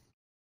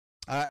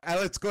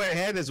 Let's go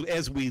ahead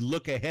as we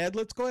look ahead.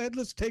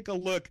 Let's take a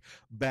look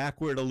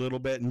backward a little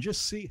bit and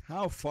just see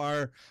how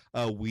far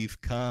we've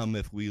come.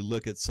 If we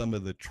look at some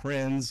of the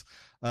trends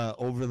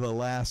over the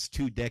last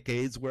 2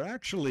 decades, we're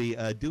actually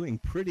doing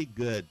pretty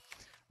good,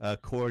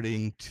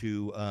 according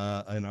to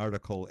an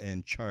article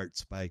and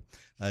charts by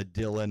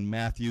Dylan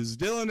Matthews.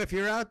 Dylan, if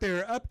you're out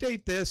there,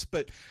 update this.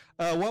 But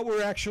what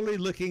we're actually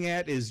looking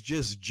at is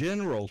just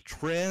general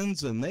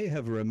trends, and they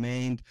have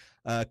remained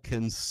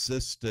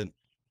consistent.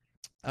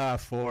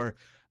 For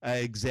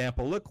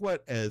example, look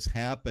what has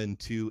happened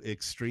to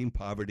extreme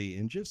poverty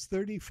in just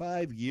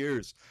 35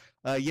 years.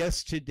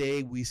 Yes,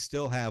 today we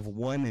still have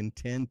 1 in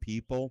 10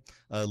 people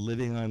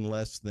living on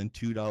less than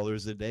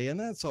 $2 a day, and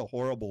that's a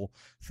horrible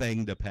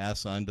thing to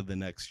pass on to the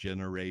next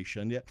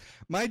generation. Yeah,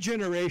 my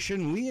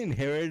generation, we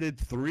inherited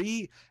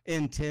 3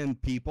 in 10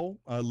 people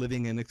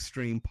living in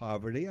extreme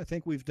poverty. I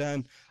think we've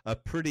done a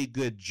pretty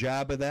good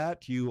job of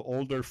that. You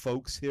older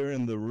folks here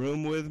in the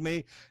room with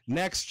me,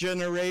 next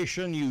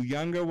generation, you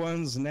younger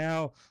ones,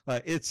 now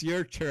it's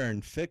your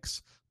turn.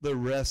 Fix the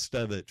rest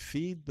of it.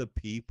 Feed the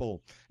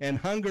people. And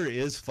hunger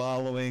is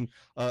falling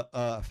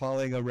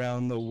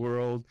around the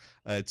world.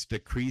 It's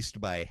decreased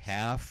by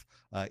half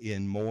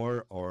in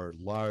more or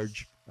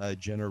large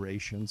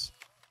generations.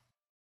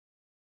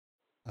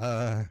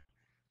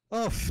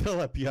 Oh,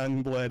 Philip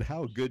Youngblood,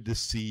 how good to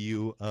see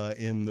you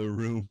in the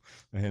room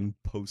and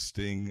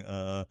posting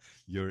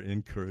your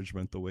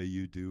encouragement the way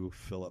you do,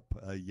 Philip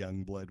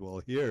Youngblood.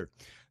 Well, here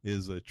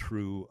is a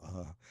true,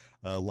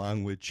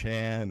 along with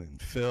Chan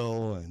and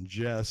Phil and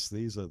Jess,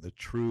 these are the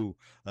true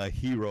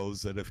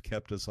heroes that have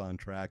kept us on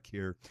track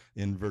here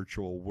in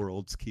virtual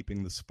worlds,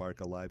 keeping the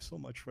spark alive. So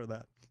much for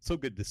that. So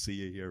good to see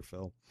you here,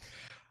 Phil.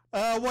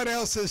 What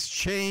else has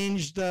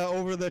changed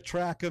over the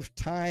track of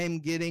time?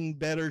 Getting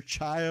better.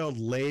 Child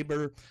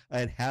labor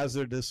at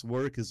hazardous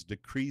work has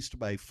decreased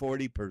by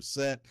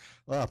 40%.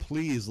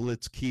 Please,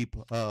 let's keep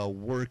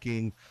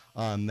working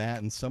on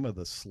that. And some of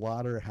the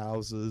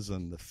slaughterhouses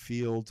and the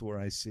fields where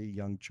I see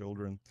young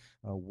children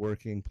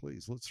working,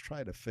 please, let's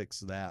try to fix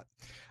that.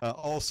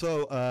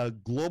 Also,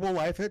 global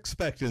life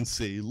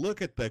expectancy.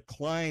 Look at the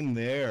climb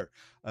there.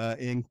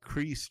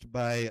 Increased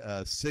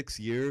by 6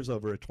 years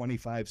over a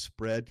 25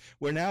 spread.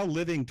 We're now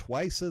living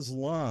twice as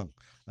long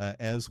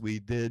as we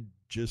did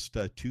just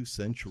 2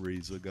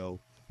 centuries ago.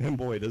 And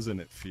boy, doesn't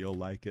it feel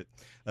like it.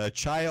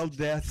 Child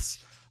deaths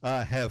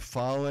have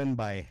fallen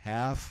by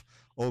half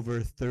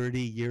over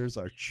 30 years.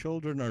 Our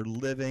children are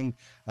living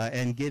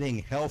and getting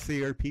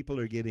healthier. People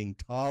are getting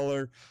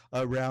taller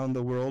around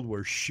the world.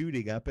 We're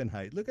shooting up in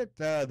height. Look at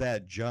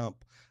that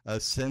jump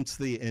since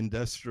the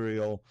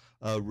Industrial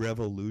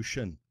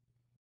Revolution.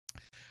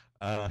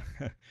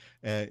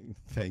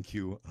 Thank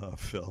you,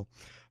 Phil.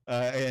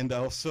 And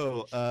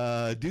also,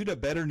 due to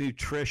better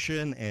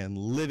nutrition and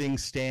living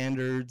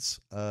standards,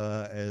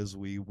 as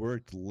we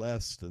worked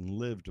less and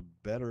lived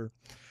better,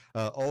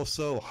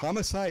 also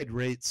homicide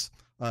rates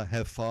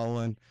have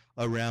fallen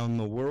around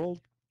the world.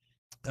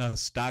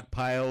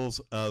 Stockpiles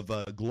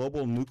of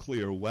global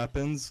nuclear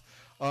weapons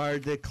are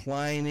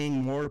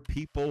declining. More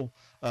people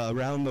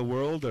around the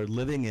world are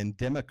living in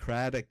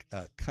democratic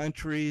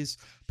countries.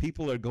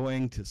 People are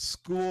going to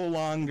school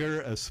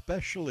longer,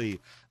 especially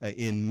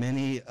in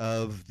many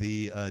of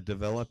the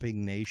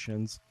developing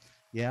nations.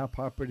 Yeah,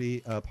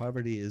 poverty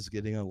is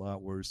getting a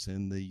lot worse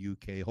in the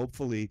UK.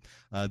 Hopefully,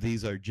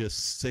 these are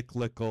just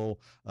cyclical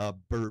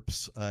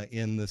burps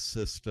in the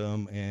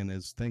system, and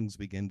as things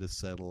begin to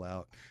settle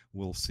out,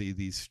 we'll see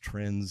these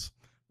trends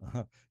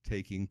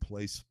taking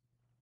place.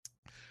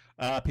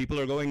 People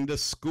are going to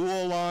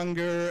school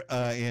longer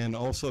and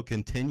also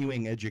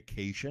continuing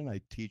education. I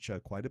teach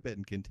quite a bit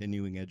in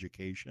continuing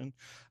education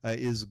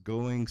is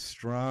going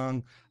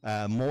strong.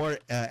 More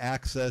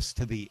access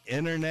to the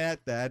internet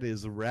that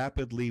is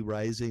rapidly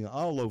rising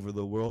all over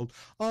the world.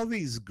 All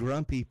these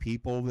grumpy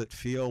people that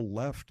feel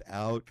left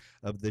out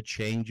of the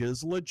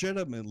changes,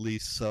 legitimately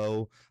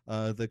so.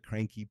 The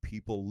cranky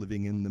people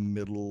living in the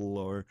middle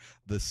or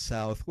the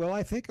south. Well,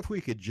 I think if we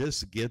could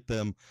just get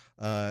them,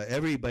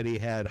 everybody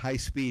had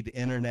high-speed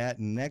internet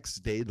and next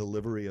day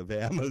delivery of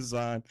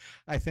Amazon,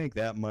 I think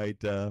that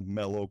might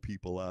mellow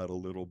people out a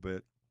little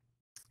bit.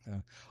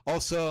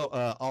 Also,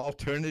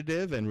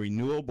 alternative and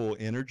renewable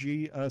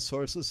energy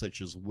sources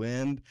such as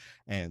wind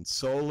and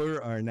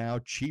solar are now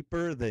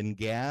cheaper than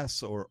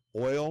gas or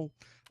oil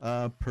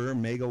per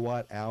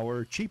megawatt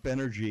hour. Cheap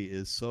energy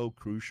is so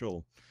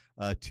crucial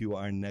to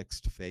our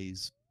next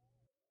phase.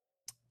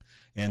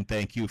 And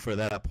thank you for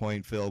that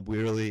point, Phil.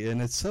 Really,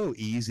 and it's so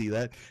easy.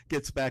 That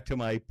gets back to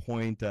my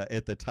point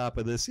at the top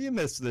of this. You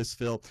missed this,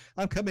 Phil.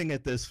 I'm coming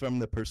at this from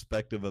the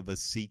perspective of a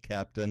sea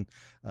captain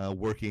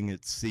working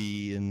at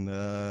sea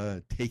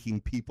and taking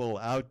people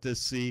out to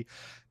sea.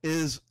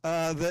 Is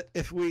that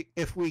if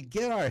we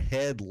get our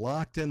head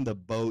locked in the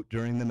boat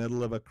during the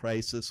middle of a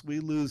crisis, we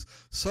lose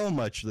so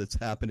much that's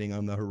happening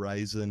on the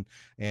horizon.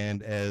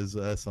 And as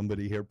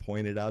somebody here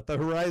pointed out, the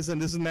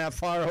horizon isn't that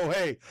far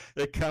away.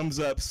 It comes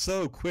up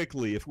so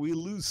quickly. If we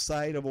lose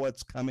sight of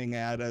what's coming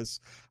at us,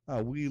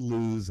 we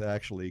lose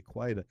actually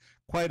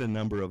quite a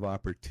number of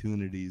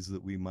opportunities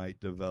that we might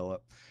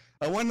develop.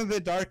 One of the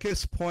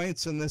darkest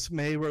points, and this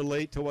may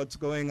relate to what's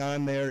going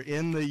on there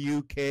in the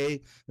UK,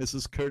 this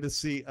is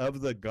courtesy of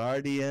The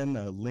Guardian,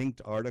 a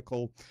linked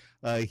article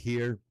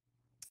here,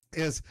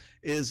 is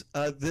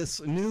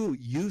this new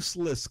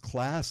useless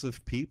class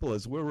of people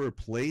as we're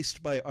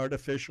replaced by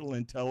artificial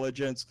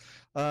intelligence.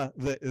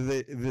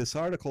 This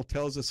article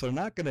tells us they're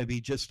not going to be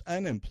just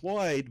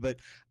unemployed, but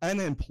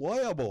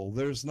unemployable.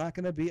 There's not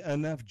going to be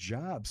enough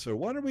jobs. So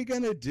what are we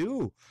going to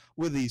do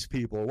with these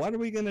people? What are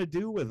we going to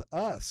do with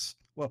us?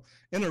 Well,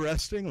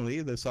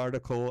 interestingly, this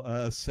article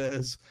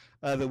says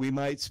that we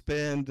might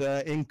spend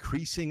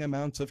increasing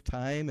amounts of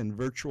time in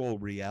virtual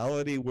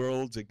reality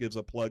worlds. It gives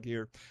a plug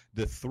here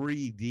to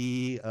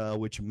 3D,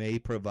 which may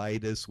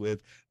provide us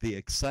with the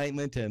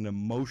excitement and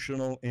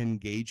emotional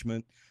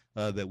engagement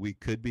that we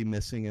could be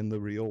missing in the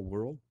real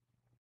world.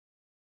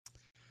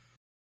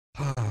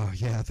 Oh,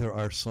 yeah, there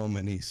are so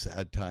many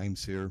sad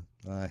times here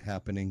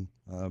happening,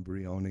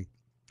 Brioni.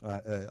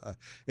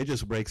 It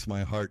just breaks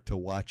my heart to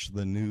watch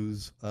the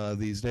news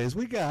these days.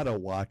 We gotta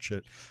watch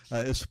it,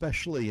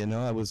 especially, you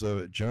know, I was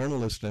a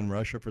journalist in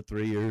Russia for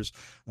 3 years,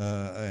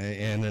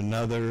 and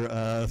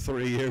another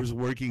 3 years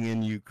working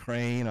in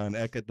Ukraine on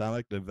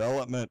economic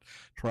development,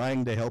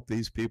 trying to help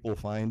these people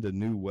find a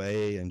new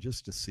way, and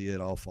just to see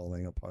it all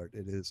falling apart,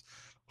 it is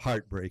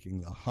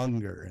heartbreaking. The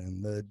hunger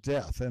and the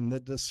death and the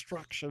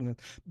destruction, and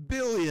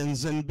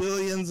billions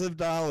of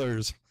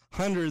dollars,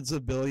 hundreds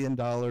of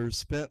 $billions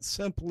spent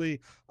simply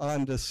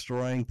on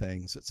destroying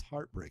things. It's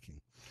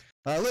heartbreaking.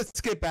 Let's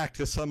get back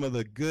to some of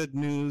the good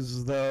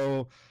news,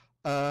 though.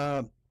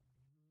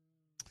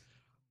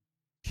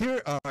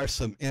 Here are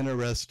some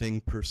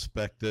interesting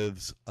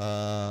perspectives,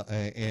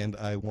 and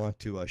I want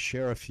to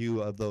share a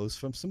few of those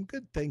from some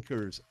good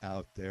thinkers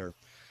out there.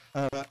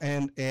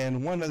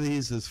 And one of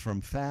these is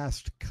from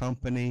Fast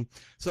Company.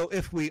 So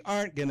if we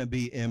aren't going to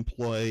be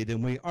employed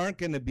and we aren't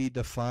going to be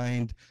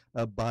defined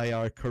by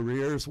our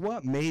careers,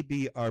 what may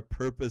be our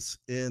purpose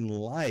in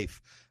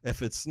life?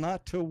 If it's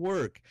not to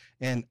work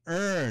and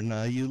earn,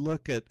 you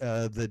look at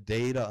the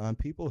data on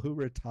people who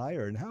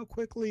retire and how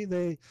quickly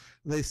they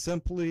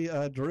simply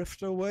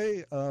drift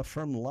away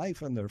from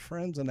life and their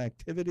friends and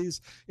activities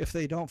if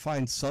they don't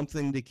find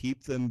something to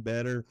keep them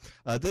better.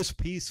 This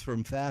piece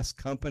from Fast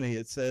Company,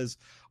 it says,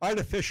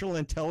 artificial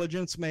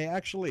intelligence may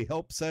actually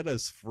help set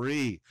us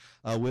free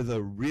with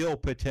a real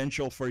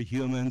potential for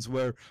humans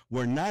where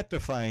we're not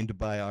defined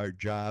by our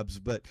jobs,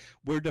 but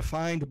we're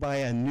defined by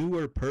a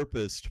newer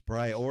purpose to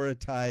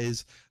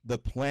prioritize the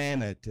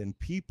planet and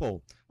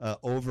people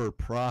over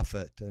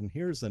profit. And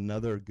here's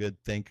another good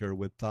thinker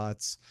with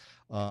thoughts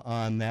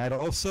on that.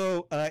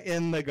 Also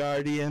in The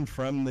Guardian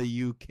from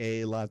the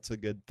UK, lots of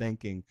good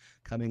thinking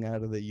coming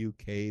out of the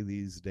UK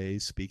these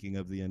days, speaking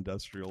of the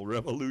Industrial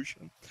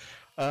Revolution.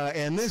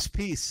 And this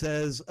piece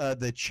says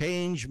the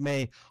change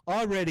may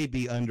already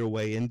be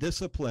underway in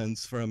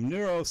disciplines from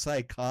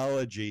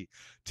neuropsychology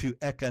to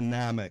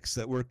economics,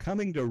 that we're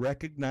coming to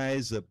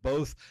recognize that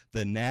both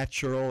the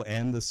natural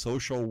and the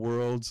social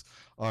worlds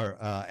are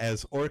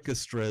as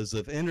orchestras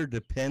of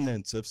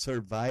interdependence, of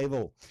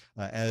survival,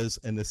 as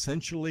an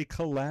essentially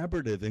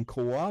collaborative and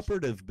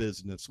cooperative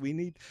business. We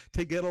need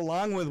to get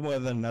along with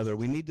one another.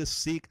 We need to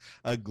seek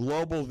a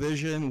global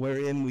vision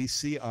wherein we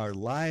see our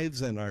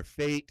lives and our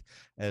fate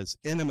as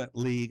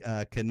intimately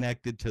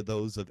connected to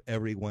those of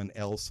everyone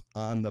else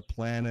on the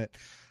planet.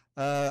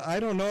 I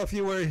don't know if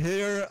you were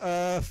here,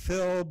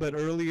 Phil, but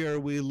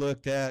earlier we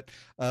looked at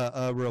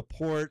a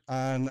report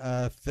on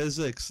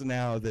physics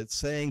now that's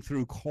saying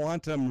through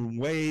quantum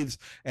waves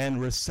and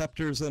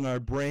receptors in our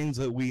brains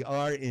that we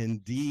are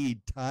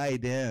indeed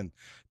tied in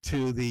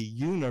to the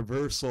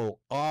universal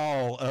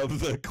all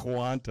of the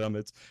quantum.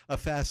 It's a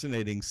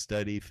fascinating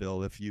study,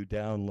 Phil. If you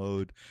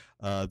download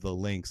the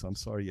links, I'm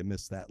sorry you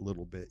missed that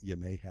little bit, you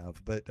may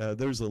have, but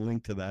there's a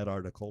link to that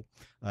article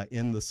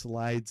in the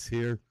slides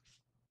here.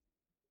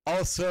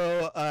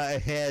 Also, I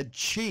had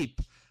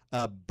cheap,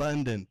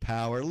 abundant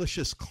power. Let's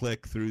just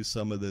click through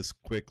some of this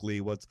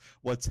quickly.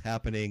 What's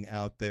happening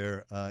out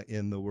there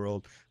in the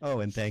world? Oh,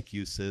 and thank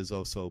you, Sis.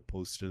 Also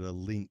posted a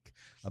link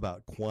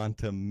about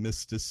quantum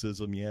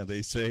mysticism. Yeah,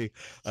 they say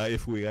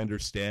if we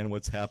understand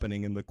what's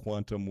happening in the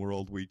quantum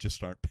world, we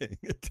just aren't paying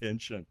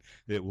attention.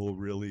 It will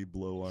really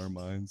blow our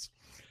minds.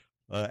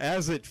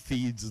 As it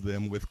feeds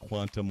them with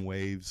quantum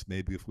waves,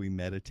 maybe if we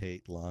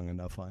meditate long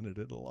enough on it,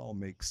 it'll all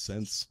make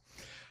sense.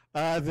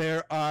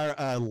 There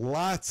are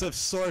lots of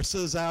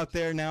sources out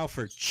there now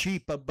for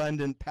cheap,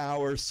 abundant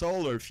power: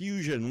 solar,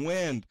 fusion,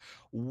 wind,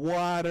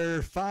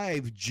 water,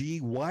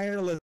 5G,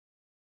 wireless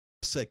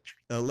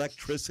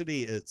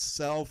electricity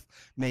itself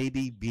may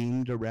be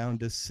beamed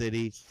around a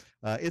city.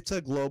 It's a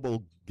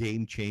global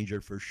game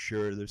changer for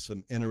sure. There's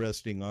some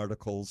interesting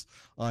articles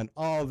on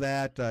all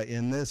that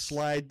in this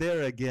slide.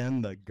 There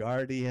again, The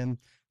Guardian.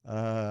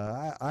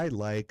 I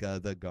like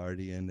The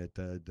Guardian. It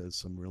does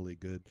some really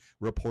good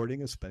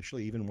reporting,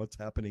 especially even what's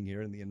happening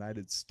here in the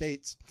United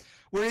States.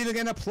 We're even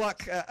going to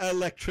pluck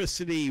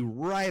electricity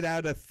right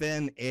out of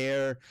thin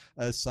air.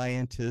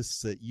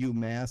 Scientists at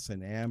UMass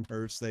and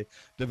Amherst, they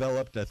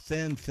developed a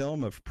thin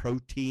film of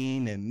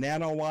protein and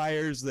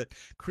nanowires that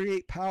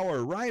create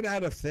power right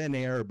out of thin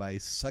air by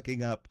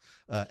sucking up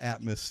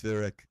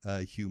atmospheric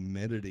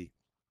humidity.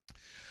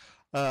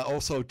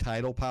 Also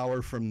tidal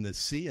power from the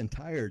sea.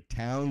 Entire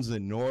towns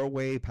in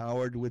Norway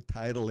powered with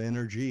tidal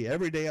energy.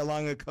 Every day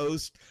along a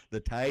coast, the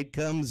tide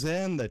comes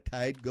in, the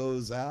tide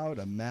goes out,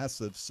 a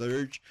massive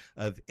surge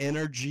of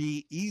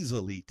energy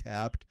easily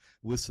tapped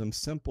with some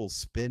simple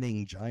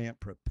spinning giant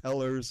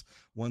propellers.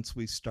 Once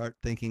we start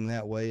thinking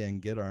that way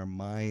and get our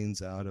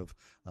minds out of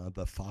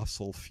the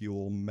fossil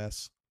fuel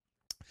mess.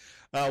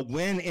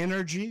 Wind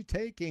energy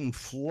taking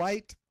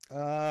flight.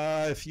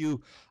 If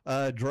you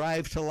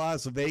drive to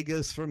Las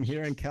Vegas from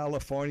here in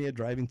California,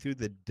 driving through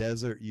the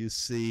desert, you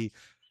see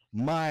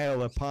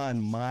mile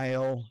upon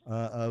mile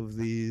of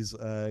these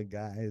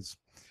guys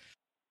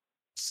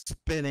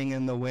spinning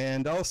in the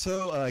wind.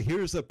 Also,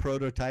 here's a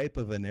prototype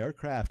of an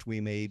aircraft we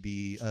may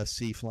be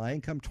see flying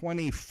come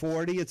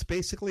 2040.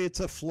 It's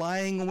a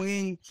flying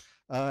wing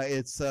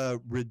It's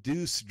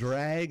reduced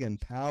drag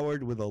and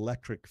powered with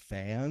electric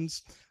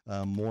fans,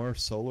 more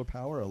solar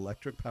power,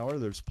 electric power.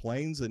 There's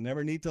planes that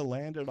never need to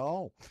land at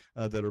all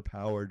that are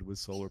powered with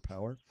solar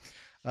power.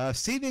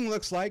 Seating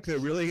looks like they're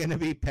really going to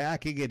be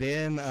packing it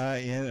in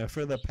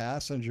for the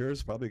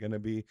passengers. Probably going to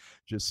be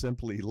just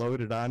simply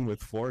loaded on with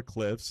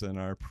forklifts and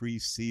our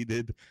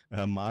pre-seated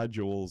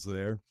modules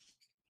there.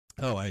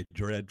 Oh, I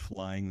dread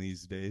flying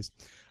these days.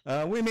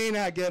 We may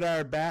not get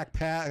our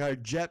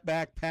jet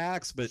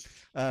backpacks,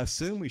 but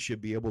soon we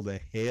should be able to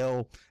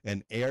hail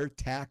an air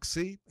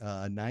taxi.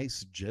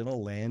 Nice,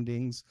 gentle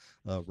landings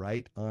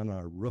right on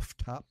our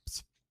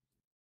rooftops.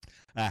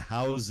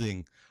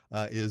 Housing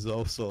is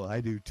also,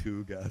 I do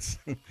too, Gus.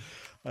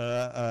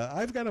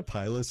 I've got a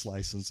pilot's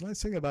license.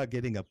 Nice thing about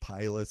getting a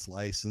pilot's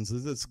license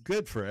is it's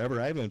good forever.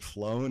 I haven't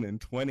flown in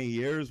 20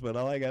 years, but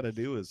all I got to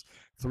do is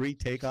 3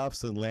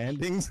 takeoffs and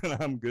landings, and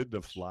I'm good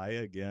to fly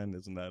again.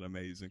 Isn't that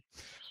amazing?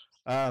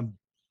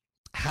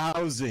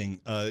 Housing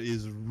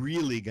is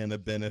really going to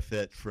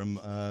benefit from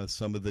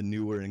some of the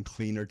newer and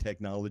cleaner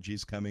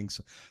technologies coming,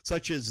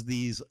 such as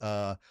these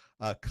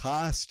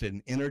cost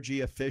and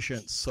energy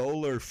efficient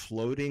solar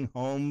floating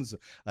homes.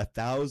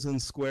 1,000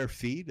 square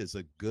feet is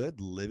a good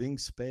living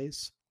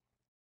space.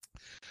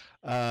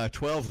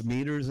 12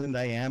 meters in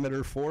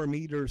diameter, 4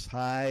 meters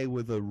high,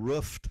 with a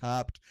roof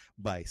topped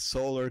by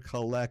solar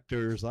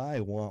collectors. I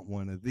want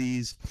one of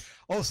these.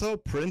 Also,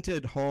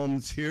 printed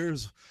homes.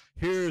 Here's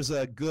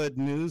good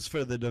news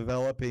for the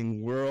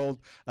developing world.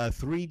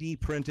 3D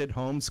printed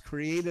homes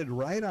created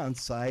right on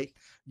site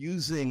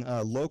using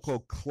local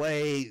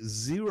clay,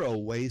 zero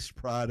waste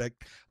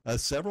product.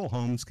 Several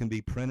homes can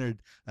be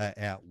printed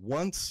at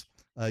once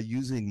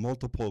using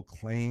multiple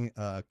crane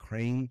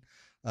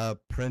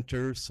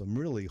printers. Some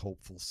really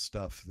hopeful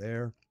stuff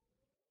there.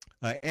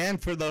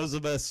 And for those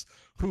of us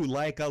who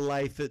like a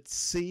life at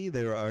sea,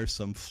 there are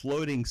some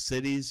floating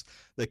cities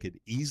that could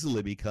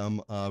easily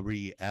become a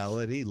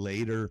reality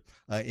later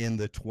in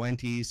the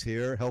 20s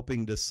here,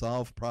 helping to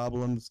solve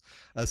problems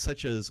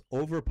such as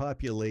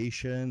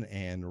overpopulation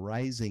and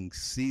rising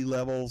sea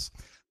levels.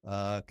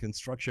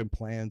 Construction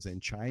plans in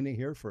China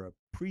here for a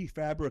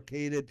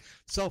prefabricated,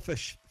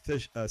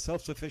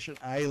 self-sufficient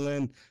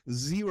island,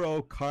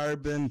 zero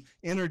carbon,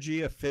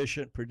 energy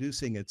efficient,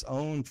 producing its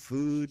own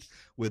food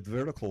with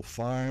vertical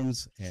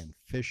farms and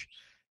fish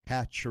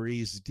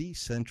hatcheries,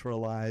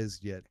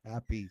 decentralized yet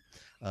happy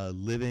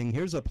living.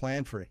 Here's a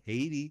plan for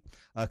Haiti,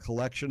 a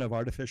collection of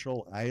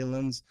artificial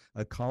islands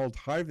called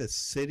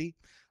Harvest City.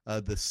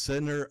 The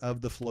center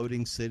of the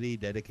floating city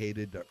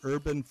dedicated to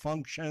urban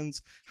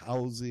functions,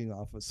 housing,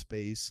 office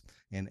space,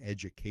 and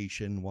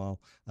education, while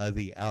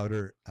the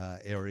outer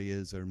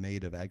areas are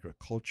made of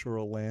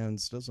agricultural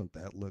lands. Doesn't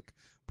that look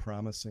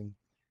promising?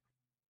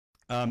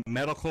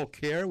 Medical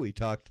care, we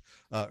talked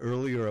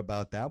earlier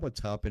about that, what's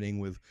happening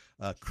with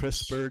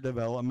CRISPR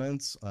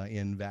developments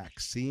in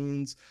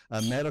vaccines.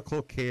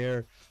 Medical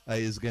care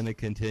is going to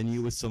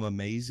continue with some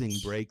amazing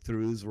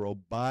breakthroughs,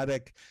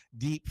 robotic,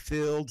 deep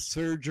field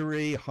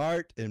surgery,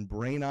 heart and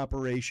brain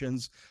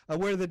operations,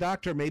 where the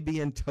doctor may be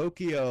in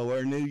Tokyo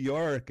or New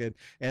York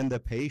and the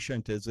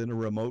patient is in a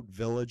remote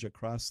village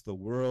across the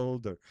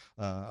world, or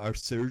our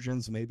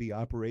surgeons may be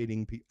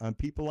operating on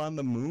people on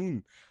the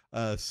moon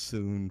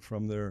soon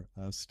from their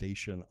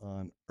station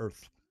on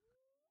Earth.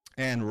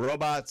 And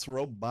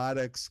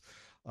robotics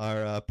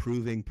are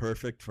proving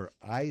perfect for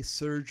eye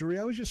surgery.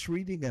 I was just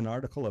reading an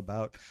article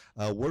about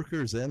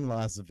workers in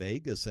Las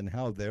Vegas and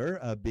how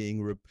they're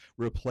being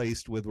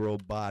replaced with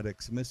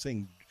robotics,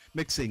 mixing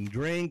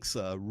drinks,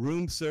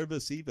 room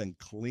service, even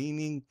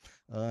cleaning,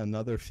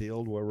 another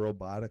field where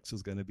robotics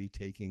is going to be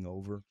taking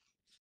over.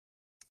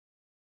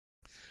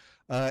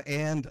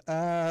 And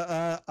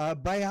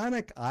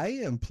bionic eye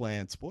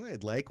implants. Boy,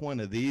 I'd like one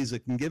of these.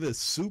 It can give us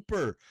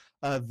super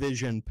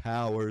vision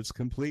powers,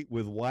 complete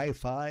with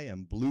Wi-Fi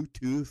and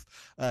Bluetooth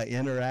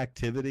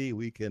interactivity.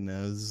 We can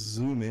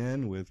zoom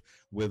in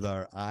with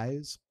our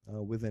eyes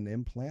with an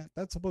implant.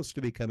 That's supposed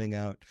to be coming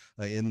out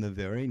in the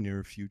very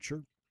near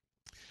future.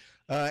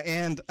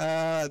 And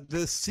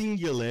the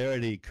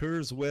singularity,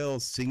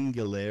 Kurzweil's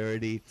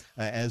singularity,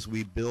 as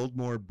we build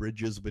more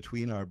bridges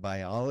between our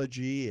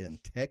biology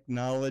and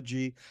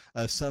technology.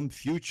 Some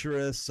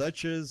futurists,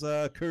 such as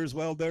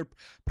Kurzweil, they're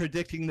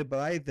predicting that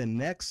by the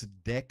next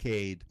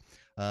decade,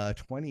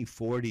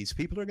 2040s,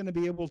 people are going to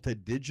be able to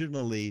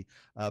digitally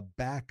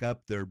back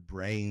up their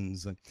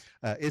brains.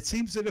 It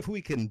seems that if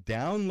we can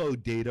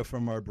download data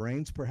from our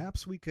brains,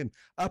 perhaps we can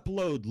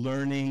upload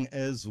learning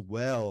as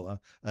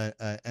well,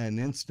 an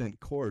instant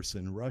course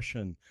in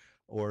Russian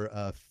or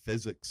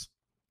physics.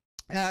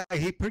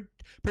 He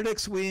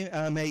predicts we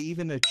may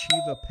even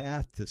achieve a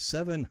path to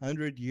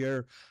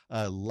 700-year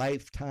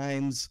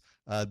lifetimes.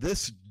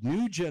 This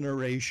new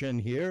generation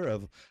here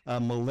of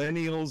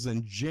millennials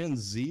and Gen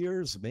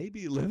Zers may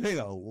be living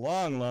a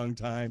long, long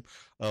time.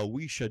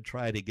 We should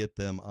try to get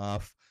them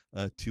off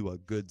to a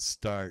good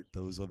start,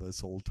 those of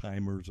us old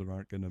timers that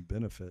aren't going to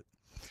benefit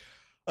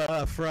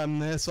from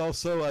this.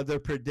 Also, they're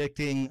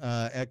predicting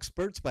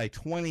experts by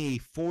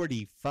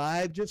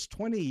 2045, just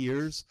 20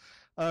 years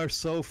or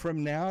so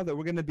from now that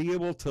we're going to be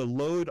able to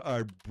load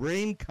our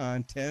brain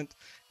content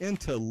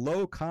into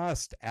low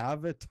cost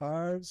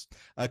avatars,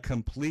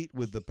 complete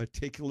with the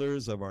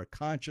particulars of our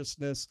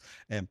consciousness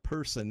and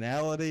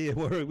personality,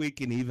 where we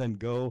can even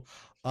go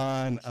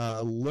on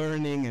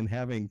learning and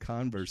having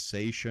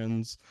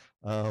conversations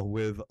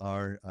with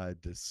our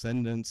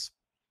descendants.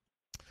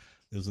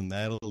 Isn't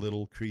that a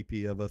little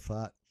creepy of a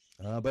thought?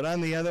 But on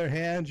the other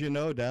hand, you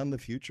know, down the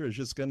future is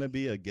just going to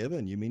be a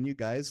given. You mean you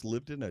guys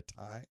lived in a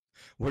time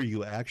where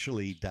you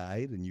actually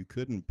died and you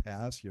couldn't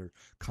pass your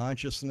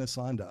consciousness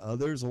on to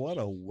others? What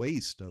a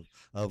waste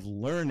of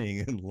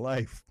learning in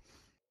life.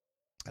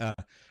 Uh,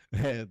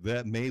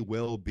 that may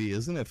well be.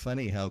 Isn't it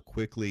funny how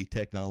quickly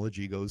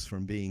technology goes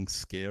from being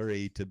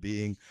scary to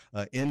being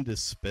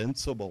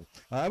indispensable?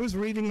 I was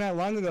reading not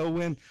long ago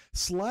when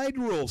slide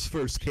rules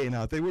first came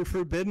out. They were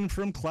forbidden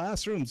from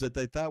classrooms, that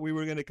they thought we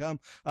were going to come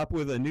up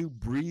with a new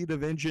breed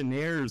of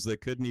engineers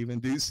that couldn't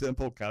even do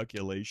simple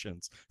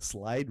calculations.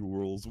 Slide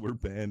rules were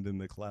banned in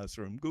the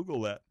classroom.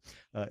 Google that.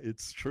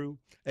 It's true.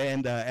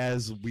 And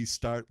as we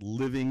start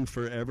living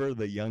forever,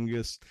 the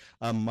youngest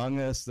among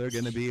us, they're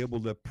going to be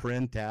able to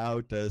print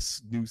out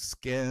new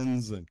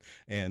skins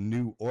and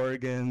new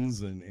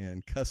organs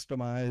and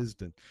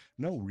customized, and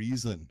no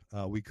reason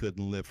we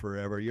couldn't live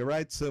forever. You're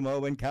right, Simo.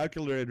 When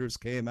calculators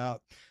came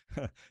out,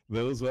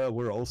 those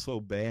were also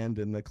banned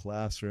in the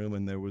classroom,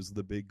 and there was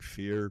the big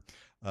fear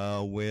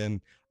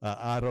when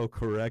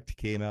autocorrect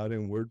came out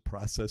in word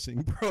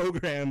processing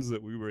programs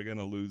that we were going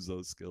to lose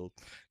those skills.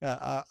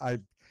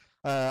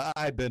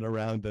 I've been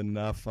around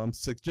enough.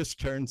 Just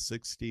turned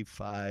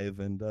 65,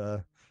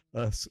 and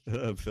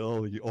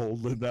Phil, you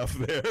old enough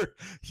there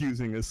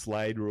using a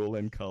slide rule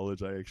in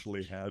college. I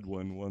actually had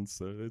one once.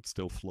 It's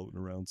still floating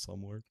around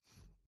somewhere.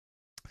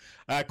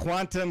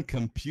 Quantum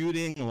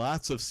computing,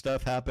 lots of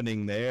stuff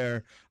happening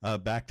there.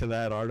 Back to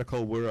that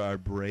article where our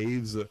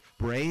brains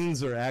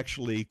are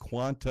actually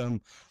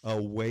quantum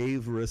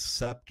wave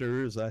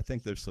receptors. I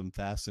think there's some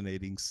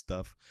fascinating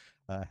stuff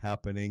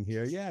happening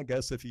here. Yeah, I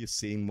guess if you've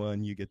seen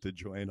one, you get to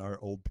join our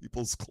old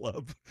people's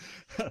club.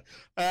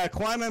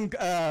 Quantum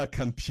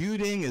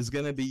computing is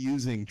going to be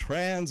using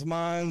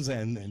transmons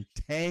and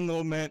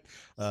entanglement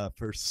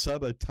for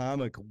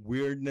subatomic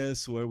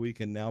weirdness, where we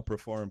can now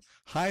perform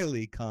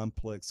highly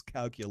complex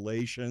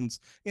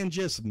calculations in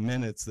just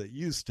minutes that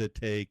used to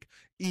take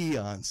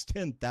eons,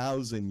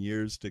 10,000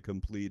 years to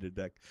complete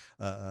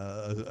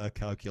a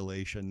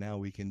calculation. Now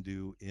we can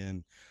do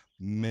in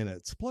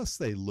minutes. Plus,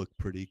 they look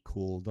pretty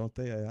cool, don't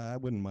they? I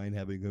wouldn't mind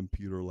having a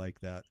computer like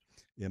that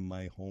in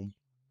my home.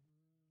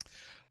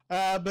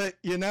 But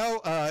you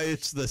know,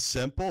 it's the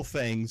simple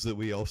things that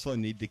we also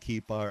need to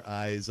keep our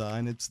eyes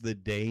on. It's the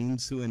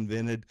Danes who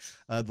invented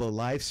the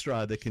life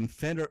straw that can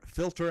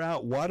filter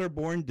out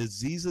waterborne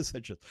diseases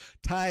such as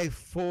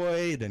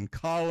typhoid and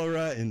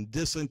cholera and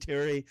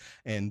dysentery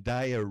and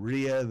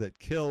diarrhea that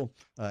kill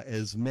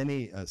as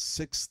many as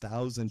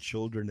 6,000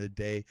 children a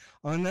day.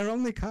 And it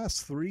only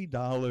costs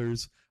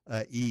 $3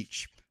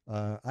 each.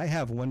 I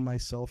have one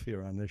myself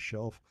here on this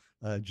shelf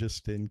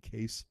just in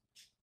case.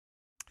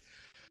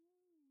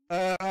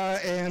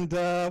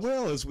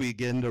 Well, as we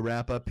begin to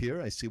wrap up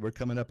here, I see we're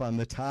coming up on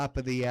the top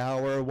of the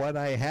hour. What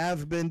I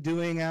have been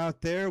doing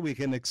out there, we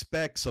can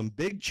expect some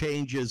big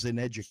changes in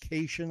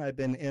education. I've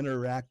been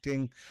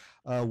interacting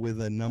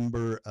with a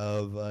number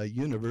of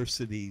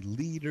university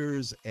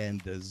leaders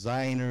and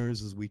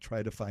designers as we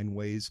try to find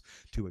ways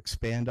to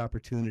expand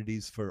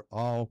opportunities for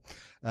all.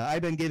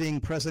 I've been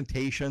giving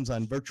presentations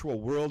on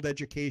virtual world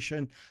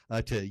education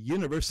to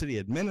university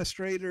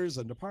administrators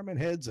and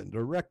department heads and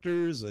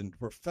directors and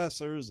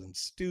professors and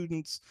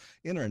students,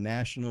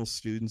 international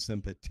students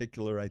in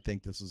particular. I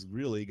think this is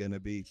really going to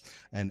be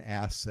an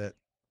asset.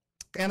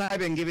 And I've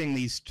been giving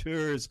these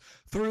tours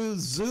through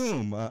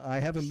Zoom. I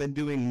haven't been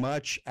doing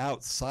much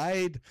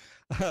outside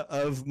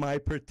of my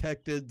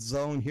protected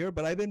zone here,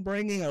 but I've been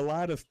bringing a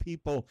lot of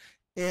people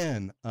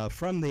in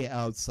from the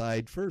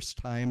outside, first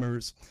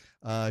timers,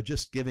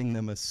 just giving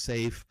them a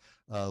safe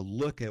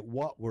look at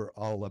what we're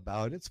all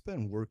about. It's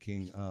been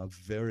working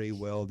very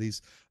well,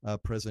 these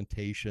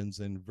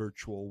presentations in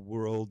virtual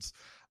worlds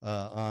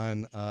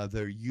on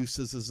their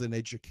uses as an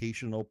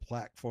educational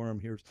platform.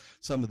 Here's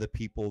some of the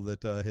people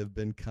that have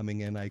been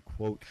coming in. I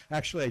quote,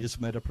 actually, I just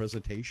made a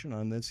presentation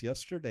on this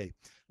yesterday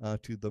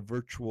to the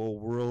Virtual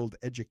World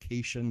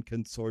Education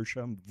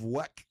Consortium,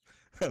 VWEC.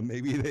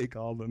 Maybe they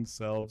call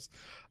themselves,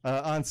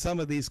 on some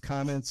of these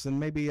comments, and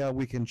maybe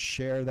we can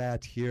share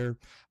that here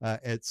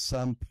at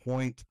some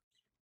point.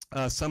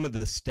 Some of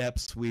the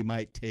steps we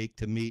might take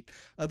to meet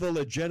the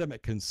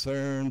legitimate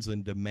concerns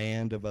and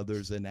demand of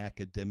others in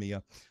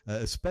academia,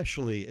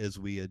 especially as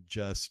we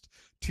adjust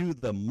to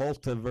the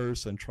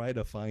multiverse and try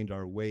to find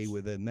our way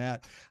within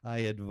that. I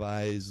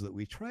advise that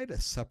we try to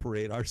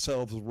separate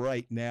ourselves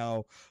right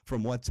now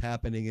from what's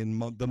happening in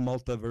the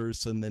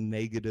multiverse and the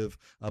negative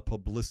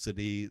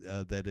publicity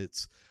that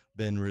it's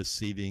been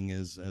receiving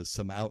as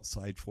some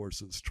outside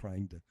forces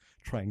trying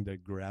to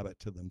grab it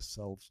to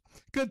themselves.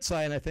 Good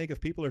sign, I think. If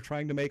people are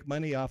trying to make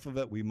money off of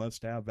it, we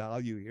must have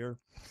value here.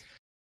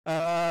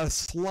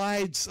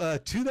 Slides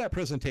to that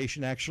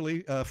presentation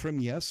actually from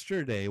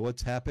yesterday.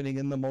 What's happening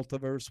in the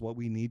multiverse, what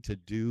we need to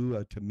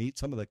do to meet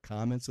some of the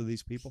comments of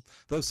these people.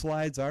 Those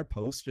slides are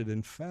posted.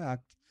 In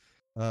fact,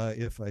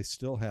 if I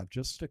still have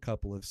just a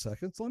couple of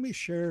seconds, let me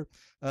share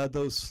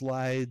those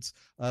slides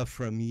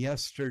from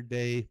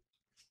yesterday.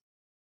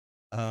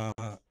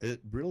 It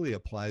really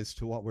applies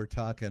to what we're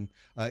talking.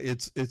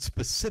 It's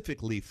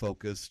specifically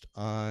focused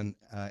on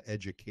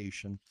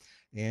education,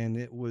 and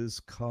it was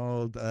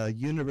called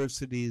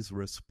University's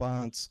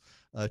Response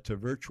to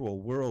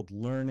Virtual World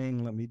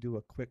Learning. Let me do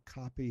a quick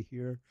copy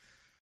here.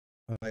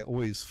 I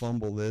always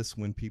fumble this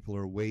when people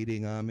are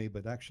waiting on me,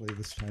 but actually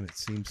this time it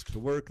seems to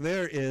work.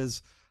 There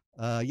is,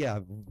 yeah,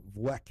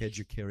 WEC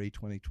Educary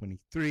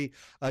 2023.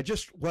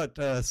 Just what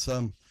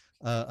some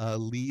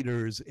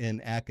leaders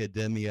in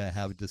academia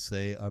have to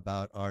say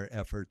about our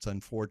efforts.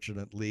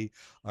 Unfortunately,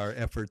 our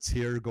efforts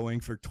here going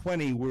for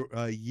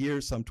 20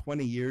 years, some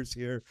 20 years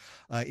here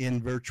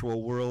in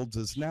virtual worlds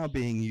is now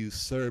being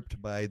usurped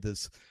by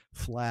this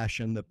flash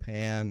in the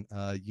pan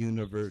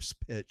universe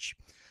pitch.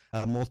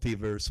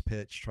 Multiverse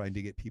pitch, trying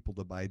to get people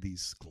to buy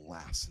these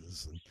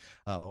glasses.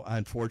 And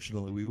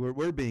unfortunately,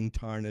 we're being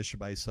tarnished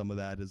by some of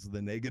that as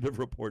the negative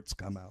reports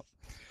come out.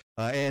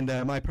 And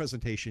my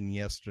presentation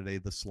yesterday,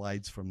 the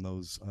slides from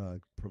those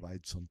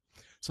provide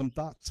some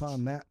thoughts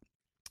on that.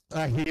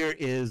 Here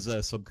is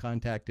some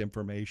contact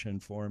information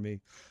for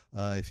me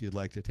if you'd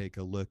like to take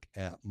a look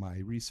at my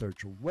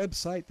research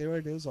website. There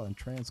it is on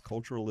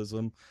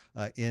transculturalism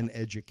in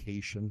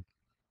education.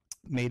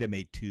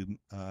 Made two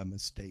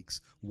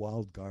mistakes: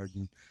 walled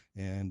garden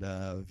and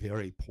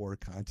very poor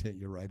content.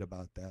 You're right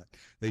about that.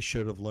 They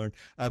should have learned.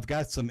 I've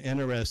got some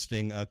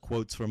interesting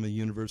quotes from a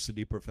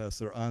university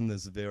professor on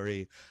this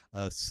very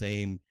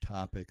same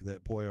topic,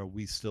 that boy, are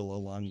we still a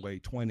long way,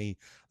 20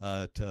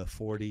 to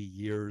 40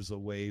 years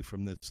away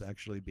from this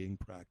actually being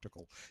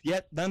practical.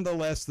 Yet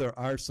nonetheless, there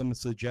are some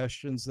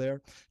suggestions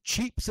there,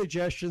 cheap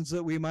suggestions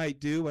that we might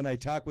do. When I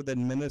talk with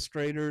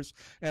administrators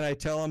and I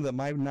tell them that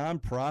my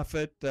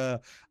nonprofit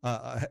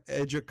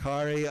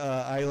Educari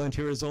Island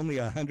here is only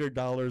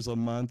 $100 a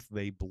month,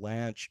 they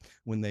blanch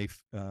when they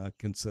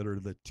consider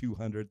the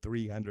 200,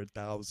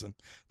 300,000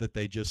 that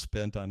they just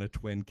spent on a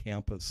twin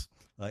campus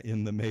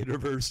in the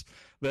metaverse.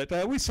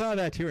 But we saw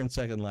that here in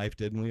Second Life,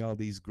 didn't we? All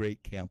these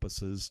great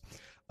campuses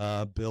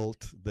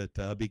built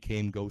that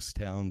became ghost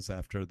towns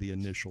after the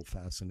initial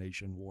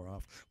fascination wore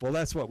off. Well,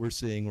 that's what we're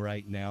seeing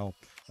right now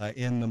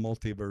in the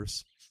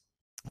multiverse.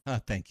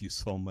 Thank you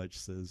so much,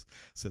 says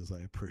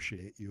I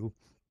appreciate you.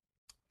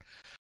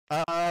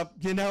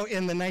 You know,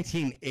 in the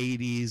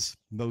 1980s,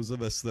 those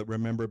of us that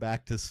remember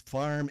back to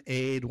Farm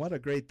Aid, what a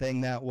great thing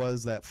that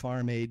was, that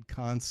Farm Aid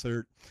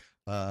concert.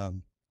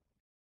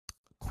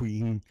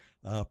 Queen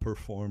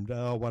performed.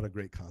 Oh, what a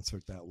great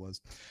concert that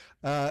was.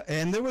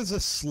 And there was a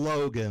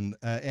slogan,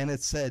 and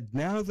it said,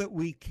 "Now that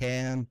we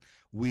can,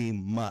 we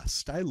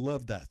must." I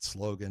love that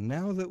slogan.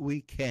 Now that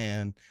we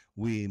can,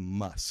 we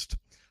must.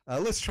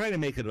 Let's try to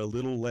make it a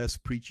little less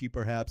preachy,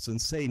 perhaps, and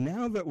say,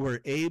 now that we're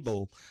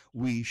able,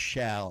 we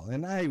shall.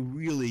 And I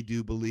really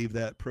do believe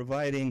that,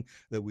 providing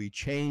that we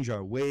change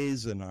our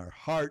ways and our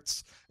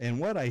hearts. And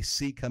what I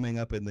see coming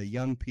up in the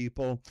young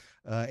people,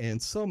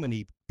 and so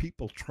many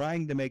people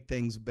trying to make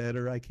things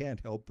better, I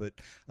can't help but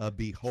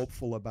be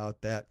hopeful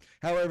about that.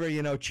 However,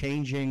 you know,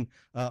 changing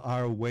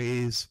our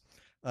ways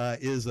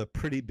is a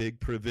pretty big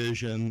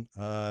provision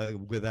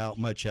without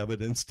much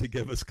evidence to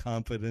give us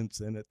confidence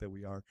in it that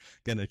we are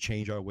going to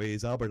change our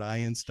ways. Albert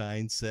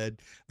Einstein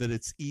said that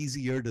it's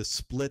easier to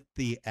split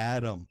the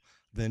atom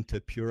than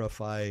to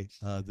purify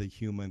the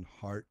human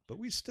heart. But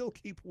we still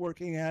keep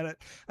working at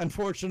it.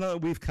 Unfortunately,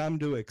 we've come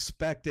to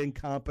expect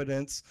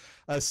incompetence.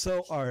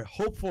 So our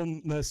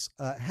hopefulness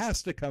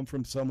has to come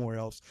from somewhere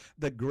else.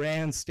 The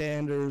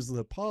grandstanders,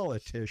 the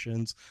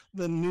politicians,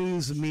 the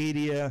news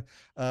media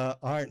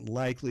aren't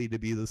likely to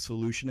be the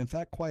solution. In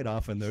fact, quite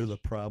often they're the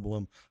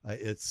problem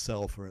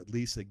itself, or at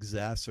least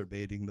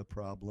exacerbating the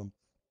problem.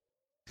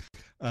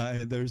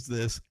 There's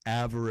this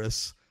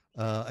avarice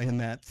in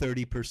that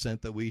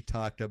 30% that we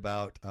talked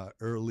about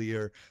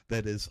earlier,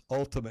 that is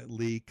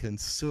ultimately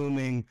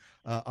consuming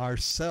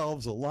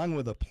ourselves along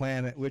with the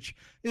planet, which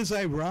is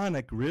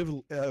ironic,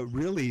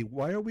 really.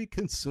 Why are we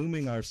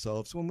consuming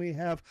ourselves when we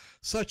have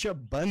such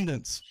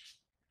abundance?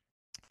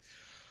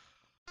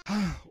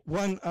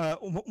 One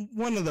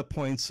of the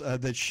points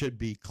that should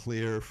be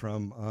clear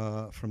from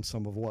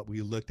some of what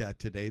we looked at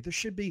today, there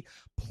should be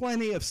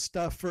plenty of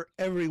stuff for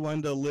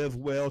everyone to live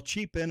well: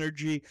 cheap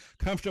energy,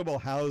 comfortable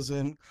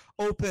housing,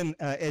 open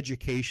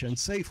education,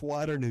 safe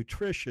water,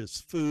 nutritious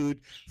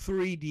food,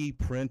 3D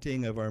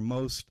printing of our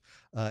most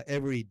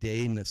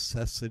everyday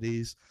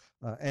necessities.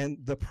 And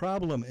the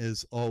problem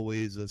is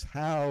always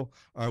how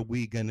are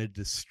we going to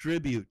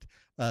distribute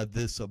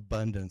this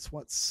abundance?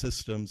 What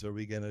systems are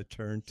we going to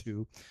turn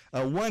to?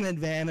 One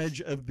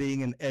advantage of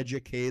being an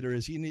educator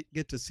is you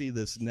get to see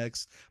this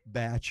next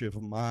batch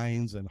of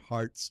minds and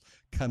hearts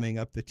coming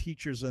up. The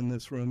teachers in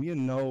this room, you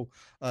know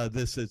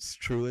this is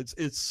true.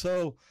 It's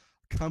so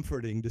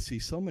comforting to see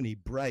so many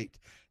bright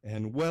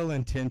and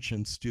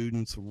well-intentioned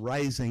students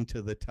rising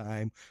to the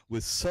time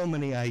with so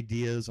many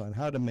ideas on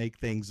how to make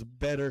things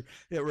better.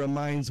 It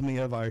reminds me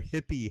of our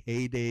hippie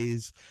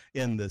heydays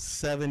in the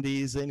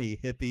 70s. Any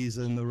hippies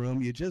in the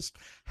room? You just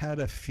had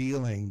a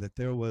feeling that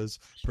there was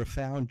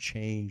profound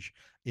change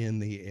in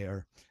the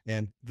air.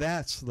 And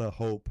that's the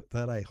hope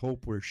that I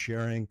hope we're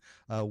sharing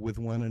with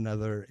one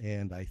another.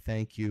 And I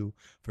thank you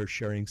for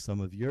sharing some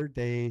of your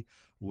day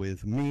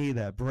with me.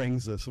 That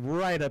brings us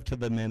right up to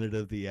the minute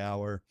of the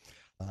hour.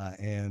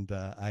 And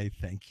I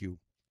thank you.